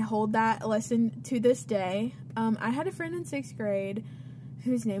 and I hold that lesson to this day. I had a friend in 6th grade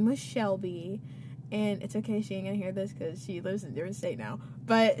whose name was Shelby, and it's okay, she ain't gonna hear this because she lives in a different state now,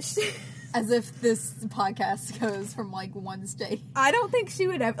 but as if this podcast goes from like one state. I don't think she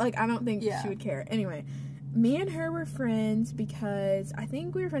would ever, I don't think Yeah. she would care. Anyway, me and her were friends because I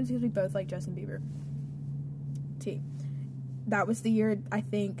think we were friends because we both liked Justin Bieber. That was the year, I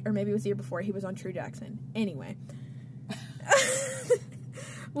think, or maybe it was the year before, he was on True Jackson. Anyway.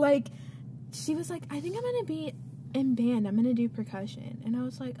 She was like, I think I'm gonna be in band. I'm gonna do percussion. And I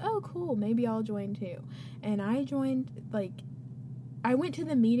was like, oh, cool. Maybe I'll join too. And I joined, I went to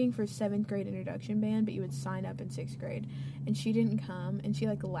the meeting for 7th grade introduction band, but you would sign up in 6th grade. And she didn't come, and she,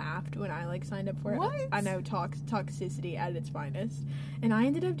 laughed when I, signed up for it. What? I know, toxicity at its finest. And I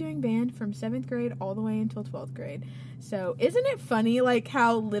ended up doing band from 7th grade all the way until 12th grade. So, isn't it funny,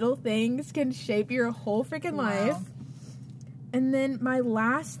 how little things can shape your whole freaking life? Wow. And then my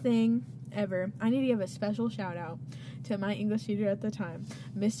last thing ever, I need to give a special shout out to my English teacher at the time,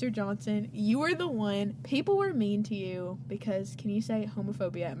 Mr. Johnson. You were the one. People were mean to you because, can you say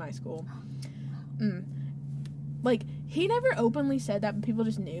homophobia at my school? He never openly said that, but people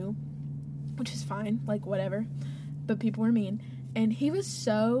just knew, which is fine, whatever. But people were mean. And he was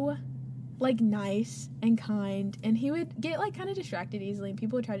so, nice and kind, and he would get, kind of distracted easily, and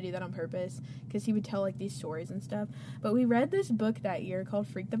people would try to do that on purpose, because he would tell, these stories and stuff. But we read this book that year called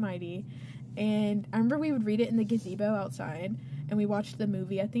Freak the Mighty, and I remember we would read it in the gazebo outside, and we watched the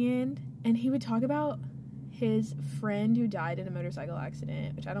movie at the end, and he would talk about his friend who died in a motorcycle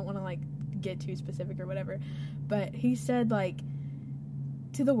accident, which I don't want to, get too specific or whatever, but he said,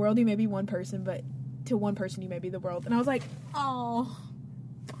 to the world you may be one person, but to one person you may be the world. And I was like, oh,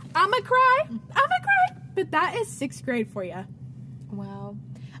 I'ma cry, but that is 6th grade for you. Wow.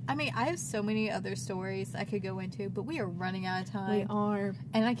 I mean, I have so many other stories I could go into, but we are running out of time. We are.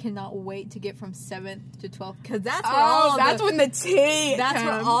 And I cannot wait to get from 7th to 12th, because that's when the tea that's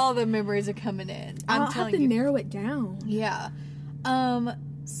where comes. all the memories are coming in. I'll have to narrow it down. Yeah.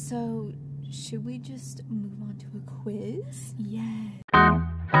 So should we just move on to a quiz? Yes.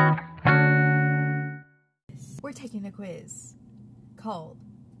 We're taking a quiz called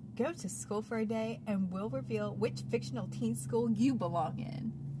Go to School for a Day, and we'll reveal which fictional teen school you belong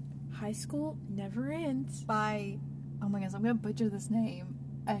in. High school never ends. By, oh my gosh, I'm going to butcher this name.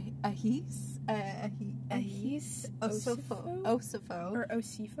 Ahis Osifo? Osifo. Or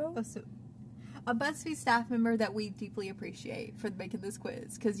Osifo? A BuzzFeed staff member that we deeply appreciate for making this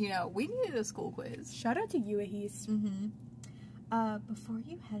quiz, because, we needed a school quiz. Shout out to you, Ahis. Before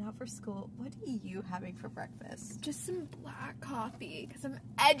you head out for school, what are you having for breakfast? Just some black coffee, because I'm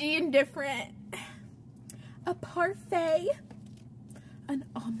edgy and different. A parfait. An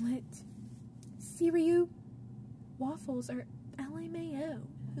omelet. Cereal. Waffles, or LMAO.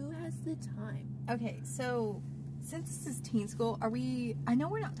 Who has the time? Okay, so since this is teen school, I know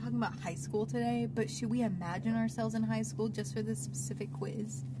we're not talking about high school today, but should we imagine ourselves in high school just for this specific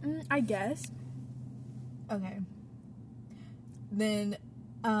quiz? I guess. Okay. Then,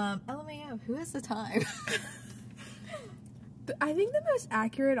 LMAO, who has the time? I think the most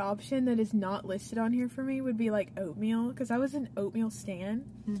accurate option that is not listed on here for me would be oatmeal, because I was an oatmeal stan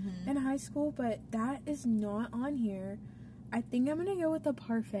in high school, but that is not on here. I think I'm gonna go with a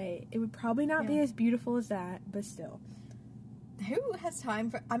parfait. It would probably not be as beautiful as that, but still. Who has time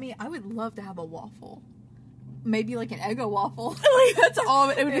for, I would love to have a waffle. Maybe an Eggo waffle. That's all.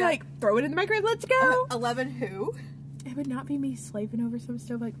 It would be throw it in the microwave, let's go. 11 who? It would not be me slaving over some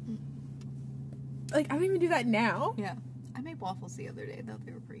stuff I don't even do that now. Yeah. I made waffles the other day, though.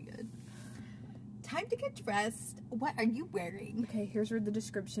 They were pretty good. Time to get dressed. What are you wearing? Okay, here's where the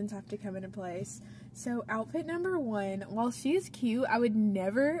descriptions have to come into place. So, outfit number 1, while she is cute, I would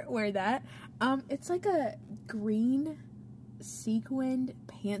never wear that. It's a green sequined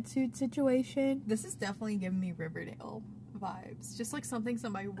pantsuit situation. This is definitely giving me Riverdale vibes. Just something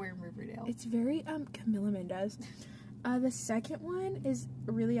somebody would wear in Riverdale. It's very, Camila Mendez. The second one is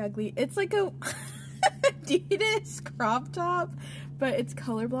really ugly. It's a Adidas crop top, but it's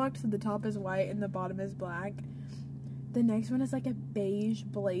color blocked, so the top is white and the bottom is black. The next one is a beige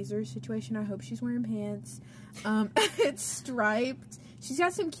blazer situation. I hope she's wearing pants. It's striped. She's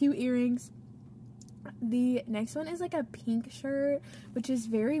got some cute earrings. The next one is a pink shirt, which is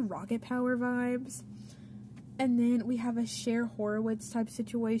very Rocket Power vibes. And then we have a Cher Horowitz type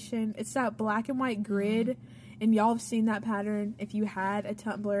situation. It's that black and white grid. And y'all have seen that pattern. If you had a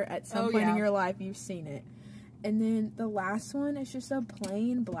Tumblr at some point in your life, you've seen it. And then the last one is just a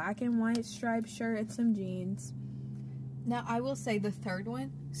plain black and white striped shirt and some jeans. Now, I will say the third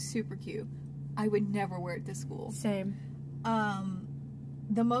one, super cute. I would never wear it to school. Same.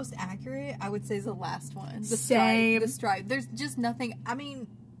 The most accurate, I would say, is the last one. The Same. stripe. There's just nothing. I mean,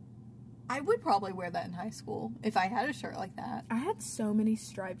 I would probably wear that in high school if I had a shirt like that. I had so many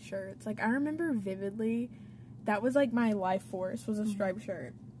striped shirts. Like, I remember vividly, that was like my life force, was a striped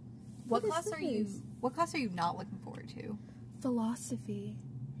shirt. What class are you not looking forward to? Philosophy,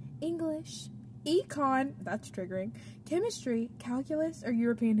 English, econ, that's triggering, chemistry, calculus, or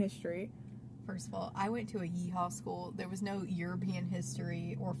European history. First of all, I went to a yeehaw school. There was no European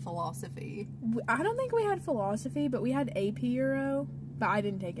history or philosophy. I don't think we had philosophy, but we had AP Euro, but I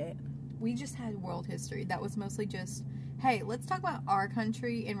didn't take it. We just had world history. That was mostly just, hey, let's talk about our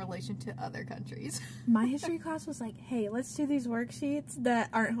country in relation to other countries. My history class was like, hey, let's do these worksheets that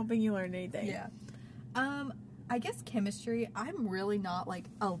aren't helping you learn anything. Yeah. I guess chemistry, I'm really not like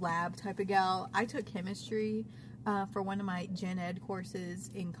a lab type of gal. I took chemistry for one of my gen ed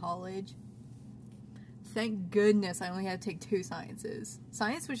courses in college. Thank goodness I only had to take 2 sciences.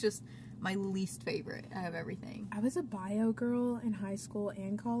 Science was just my least favorite out of everything. I was a bio girl in high school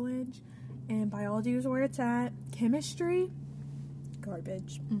and college, and biology was where it's at. Chemistry,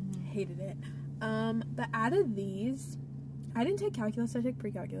 garbage. Mm-hmm. Hated it. But out of these, I didn't take calculus, I took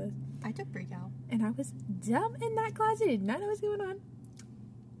pre-calculus. I took pre-cal. And I was dumb in that class. I did not know what was going on.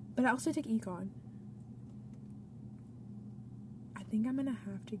 But I also took econ. I think I'm going to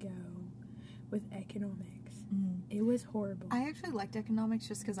have to go with economics. It was horrible. I actually liked economics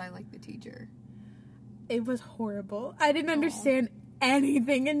just because I liked the teacher. It was horrible. I didn't understand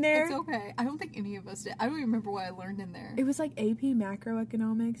anything in there. It's okay. I don't think any of us did. I don't even remember what I learned in there. It was like AP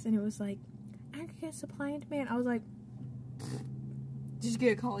macroeconomics, and it was like aggregate supply and demand. I was like, Did you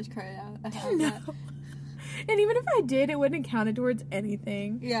get a college credit out of no. that? And even if I did, it wouldn't have counted towards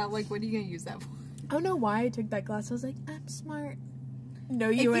anything. Yeah, like, what are you going to use that for? I don't know why I took that class. I was like, I'm smart. No,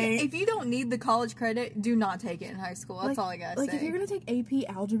 you ain't. If you don't need the college credit, do not take it in high school. That's all I gotta say. Like, if you're gonna take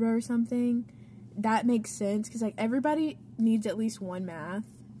AP algebra or something, that makes sense, because, like, everybody needs at least one math.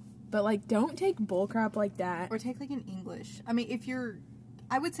 But, like, don't take bullcrap like that. Or take, like, an English. I mean,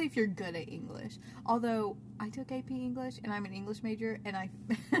 I would say if you're good at English. Although, I took AP English, and I'm an English major, and I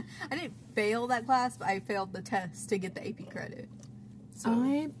didn't fail that class, but I failed the test to get the AP credit. So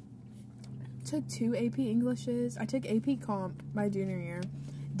I took 2 AP Englishes. I took AP Comp my junior year.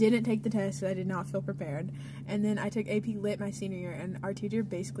 Didn't take the test because I did not feel prepared. And then I took AP Lit my senior year, and our teacher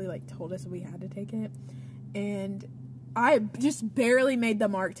basically, like, told us we had to take it. And I just barely made the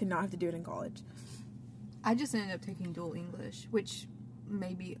mark to not have to do it in college. I just ended up taking dual English, which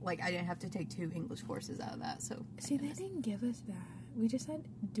maybe, like, I didn't have to take 2 English courses out of that, so. See, they didn't give us that. We just had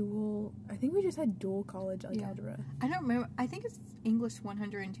dual college algebra. I don't remember. I think it's English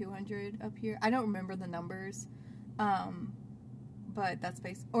 100 and 200 up here. I don't remember the numbers. But that's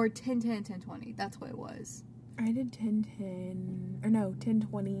or 1010 and 1020. That's what it was. I did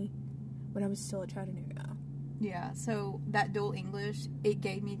 1020 when I was still at Chattanooga. Yeah, so that dual English, it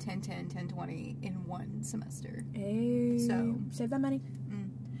gave me 1010, 1020 in one semester. Hey. So save that money.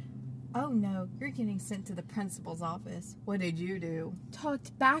 Oh no, you're getting sent to the principal's office. What did you do?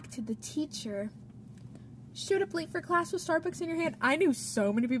 Talked back to the teacher. Showed up late for class with Starbucks in your hand. I knew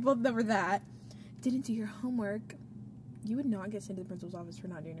so many people that were that. Didn't do your homework. You would not get sent to the principal's office for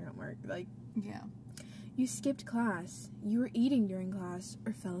not doing your homework. Like, yeah. You skipped class. You were eating during class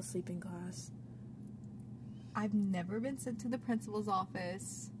or fell asleep in class. I've never been sent to the principal's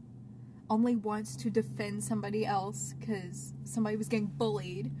office. Only once to defend somebody else because somebody was getting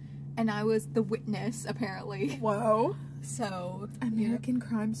bullied. And I was the witness, apparently. Whoa. So. American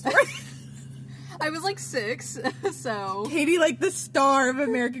Crime Story. I was like 6, so. Katie, like the star of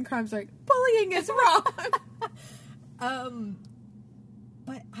American Crime Story. Bullying is wrong.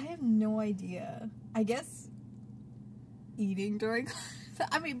 But I have no idea. I guess eating during class.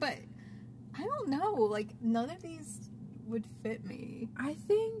 I mean, but I don't know. Like, none of these would fit me. I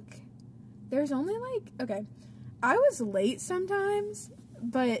think there's only okay, I was late sometimes,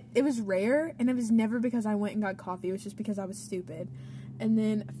 but it was rare, and it was never because I went and got coffee. It was just because I was stupid. And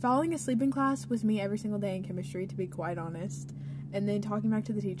then falling asleep in class was me every single day in chemistry, to be quite honest. And then talking back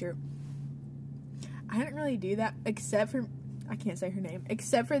to the teacher. I didn't really do that, except for, I can't say her name,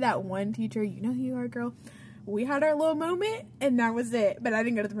 except for that one teacher. You know who you are, girl. We had our little moment, and that was it. But I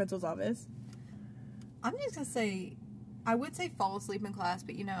didn't go to the principal's office. I'm just going to say, I would say fall asleep in class,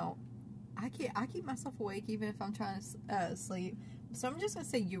 but, you know, I keep myself awake even if I'm trying to sleep. So I'm just going to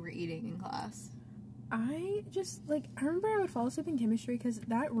say you were eating in class. I remember I would fall asleep in chemistry because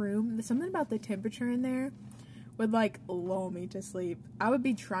that room, something about the temperature in there would, lull me to sleep. I would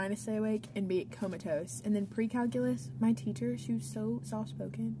be trying to stay awake and be comatose. And then pre-calculus, my teacher, she was so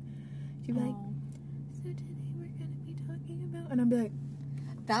soft-spoken. She'd be like, so today we're going to be talking about... And I'd be like...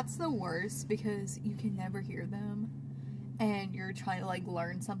 That's the worst because you can never hear them and you're trying to like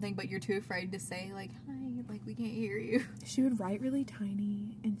learn something but you're too afraid to say like, hi, like we can't hear you. She would write really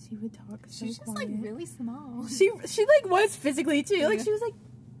tiny and she would talk so She's just quiet. like really small. She like was physically too. Like Yeah. she was like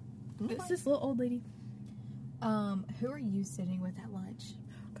this little old lady. Who are you sitting with at lunch?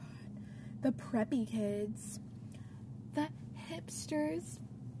 Oh god. The preppy kids. The hipsters.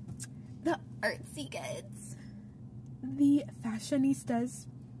 The artsy kids. The fashionistas.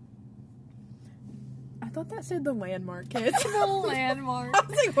 I thought that said the landmark kids. The landmark. I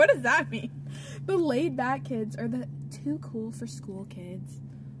was like, what does that mean? The laid back kids are the too cool for school kids.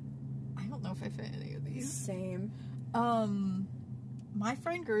 I don't know if I fit any of these. Same. My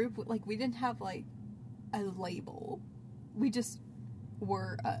friend group, like, we didn't have, like, a label. We just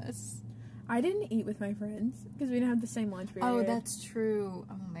were us. I didn't eat with my friends because we didn't have the same lunch period. Oh, that's true.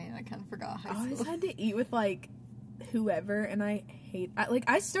 Oh, man, I kind of forgot high I always school. had to eat with, like, whoever, and I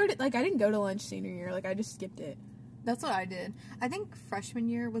started, like, I didn't go to lunch senior year. Like, I just skipped it. That's what I did. I think freshman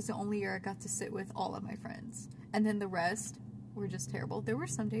year was the only year I got to sit with all of my friends. And then the rest were just terrible. There were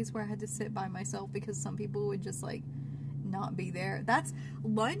some days where I had to sit by myself because some people would just, like, not be there.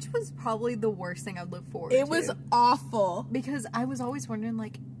 Lunch was probably the worst thing I'd look forward to. It was awful. Because I was always wondering,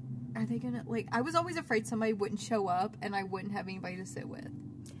 like, are they gonna, like, I was always afraid somebody wouldn't show up and I wouldn't have anybody to sit with.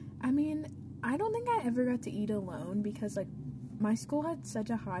 I mean, I don't think I ever got to eat alone because, like, my school had such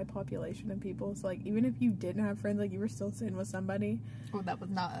a high population of people. So, like, even if you didn't have friends, like, you were still sitting with somebody. Well, that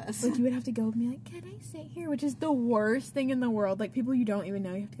was not us. Like, you would have to go and be like, can I sit here? Which is the worst thing in the world. Like, people you don't even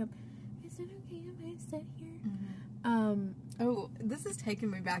know, you have to go, is it okay if I sit here? Oh, this is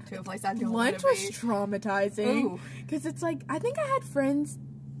taking me back to a place I don't Lunch want was to be. traumatizing. Because it's like, I think I had friends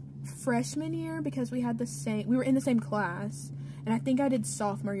freshman year because we were in the same class. And I think I did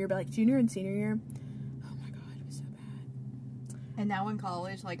sophomore year, but like junior and senior year. Oh my god, it was so bad. And now in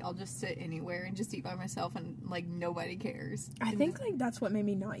college, like, I'll just sit anywhere and just eat by myself and, like, nobody cares. I think, like, that's what made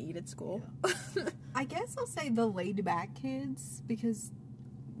me not eat at school. I guess I'll say the laid back kids because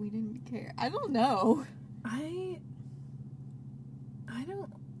we didn't care. I don't know. I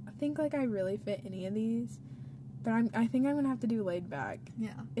don't think, like, I really fit any of these. But I think I'm gonna have to do laid back.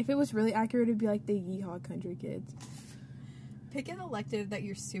 Yeah. If it was really accurate, it'd be like the Yeehaw Country Kids. Pick an elective that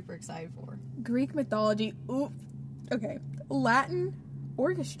you're super excited for. Greek mythology. Ooh. Okay. Latin,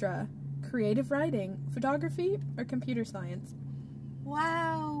 orchestra, creative writing, photography, or computer science.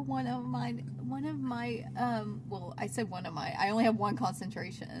 Wow, one of my, I only have one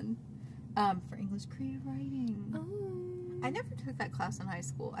concentration, for English creative writing. Oh. I never took that class in high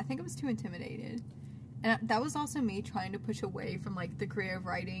school. I think I was too intimidated. And that was also me trying to push away from, like, the creative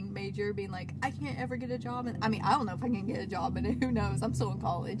writing major, being like, I can't ever get a job. And I mean, I don't know if I can get a job in it. Who knows? I'm still in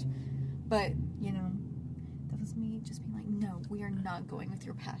college. But, you know, that was me just being like, no, we are not going with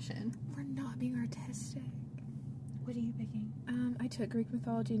your passion. We're not being artistic. What are you picking? I took Greek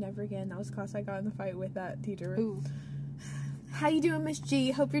mythology never again. That was the class I got in the fight with that teacher. Ooh. How you doing, Miss G?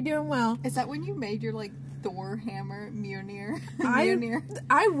 Hope you're doing well. Is that when you made your, like, Thor hammer Mjolnir?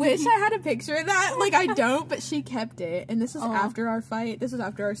 I wish I had a picture of that. Like, I don't, but she kept it. And this was Oh. after our fight. This was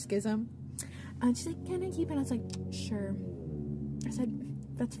after our schism. And she's like, can I keep it? I was like, sure. I said,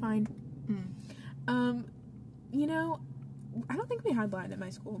 that's fine. You know, I don't think we had Latin at my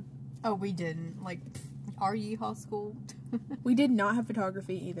school. Oh, we didn't. Like, our Yeehaw school. We did not have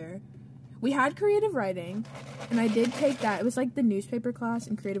photography either. We had creative writing, and I did take that. It was like the newspaper class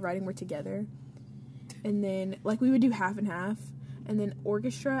and creative writing were together. And then, like, we would do half and half. And then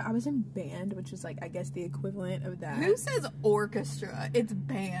orchestra, I was in band, which is, like, I guess the equivalent of that. Who says orchestra? It's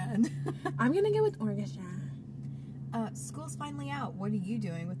band. I'm gonna go with orchestra. School's finally out. What are you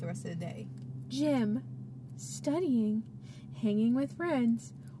doing with the rest of the day? Gym, studying, hanging with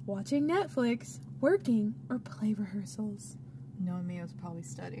friends, watching Netflix, working, or play rehearsals. Knowing me, I was probably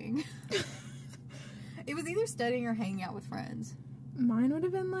studying. It was either studying or hanging out with friends. Mine would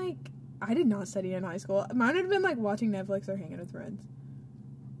have been, like, I did not study in high school. Mine would have been, like, watching Netflix or hanging with friends.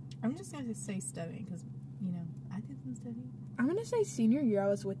 I'm just going to say studying because, you know, I did some studying. I'm gonna say senior year I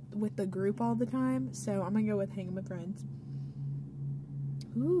was with the group all the time, so I'm gonna go with hanging with friends.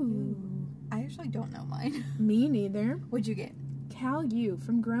 Ooh. I actually don't know mine. Me neither. What'd you get? Cal U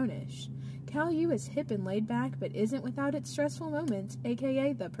from Grownish. Cal U is hip and laid back, but isn't without its stressful moments,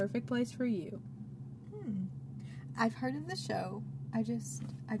 aka the perfect place for you. I've heard of the show.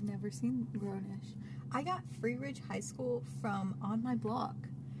 I've never seen Grownish. I got Free Ridge High School from On My Block.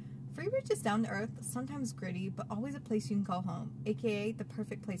 Free Ridge is down to earth, sometimes gritty, but always a place you can call home, aka the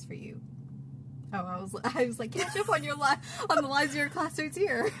perfect place for you. Oh, I was like, catch up on your on the lives of your classmates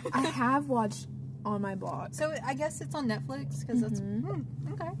here. I have watched on my blog. So I guess it's on Netflix because that's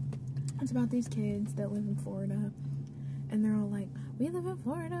okay. It's about these kids that live in Florida, and they're all like, "We live in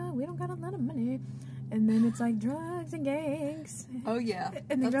Florida. We don't got a lot of money." And then it's like drugs and gangs. Oh yeah.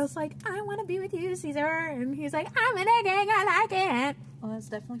 And the girl's like, "I want to be with you, Caesar." And he's like, "I'm in a gang. I like it." Well, that's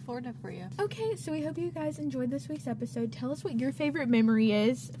definitely Florida for you. Okay, so we hope you guys enjoyed this week's episode. Tell us what your favorite memory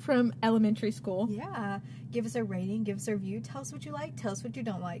is from elementary school. Yeah. Give us a rating. Give us a review. Tell us what you like. Tell us what you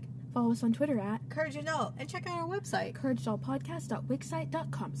don't like. Follow us on Twitter at Courage Adult. And check out our website.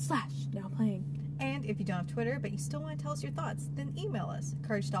 couragedollpodcast.wixsite.com/now-playing. And if you don't have Twitter, but you still want to tell us your thoughts, then email us,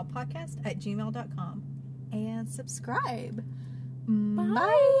 couragedollpodcast@gmail.com. And subscribe. Bye.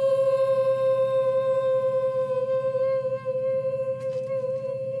 Bye.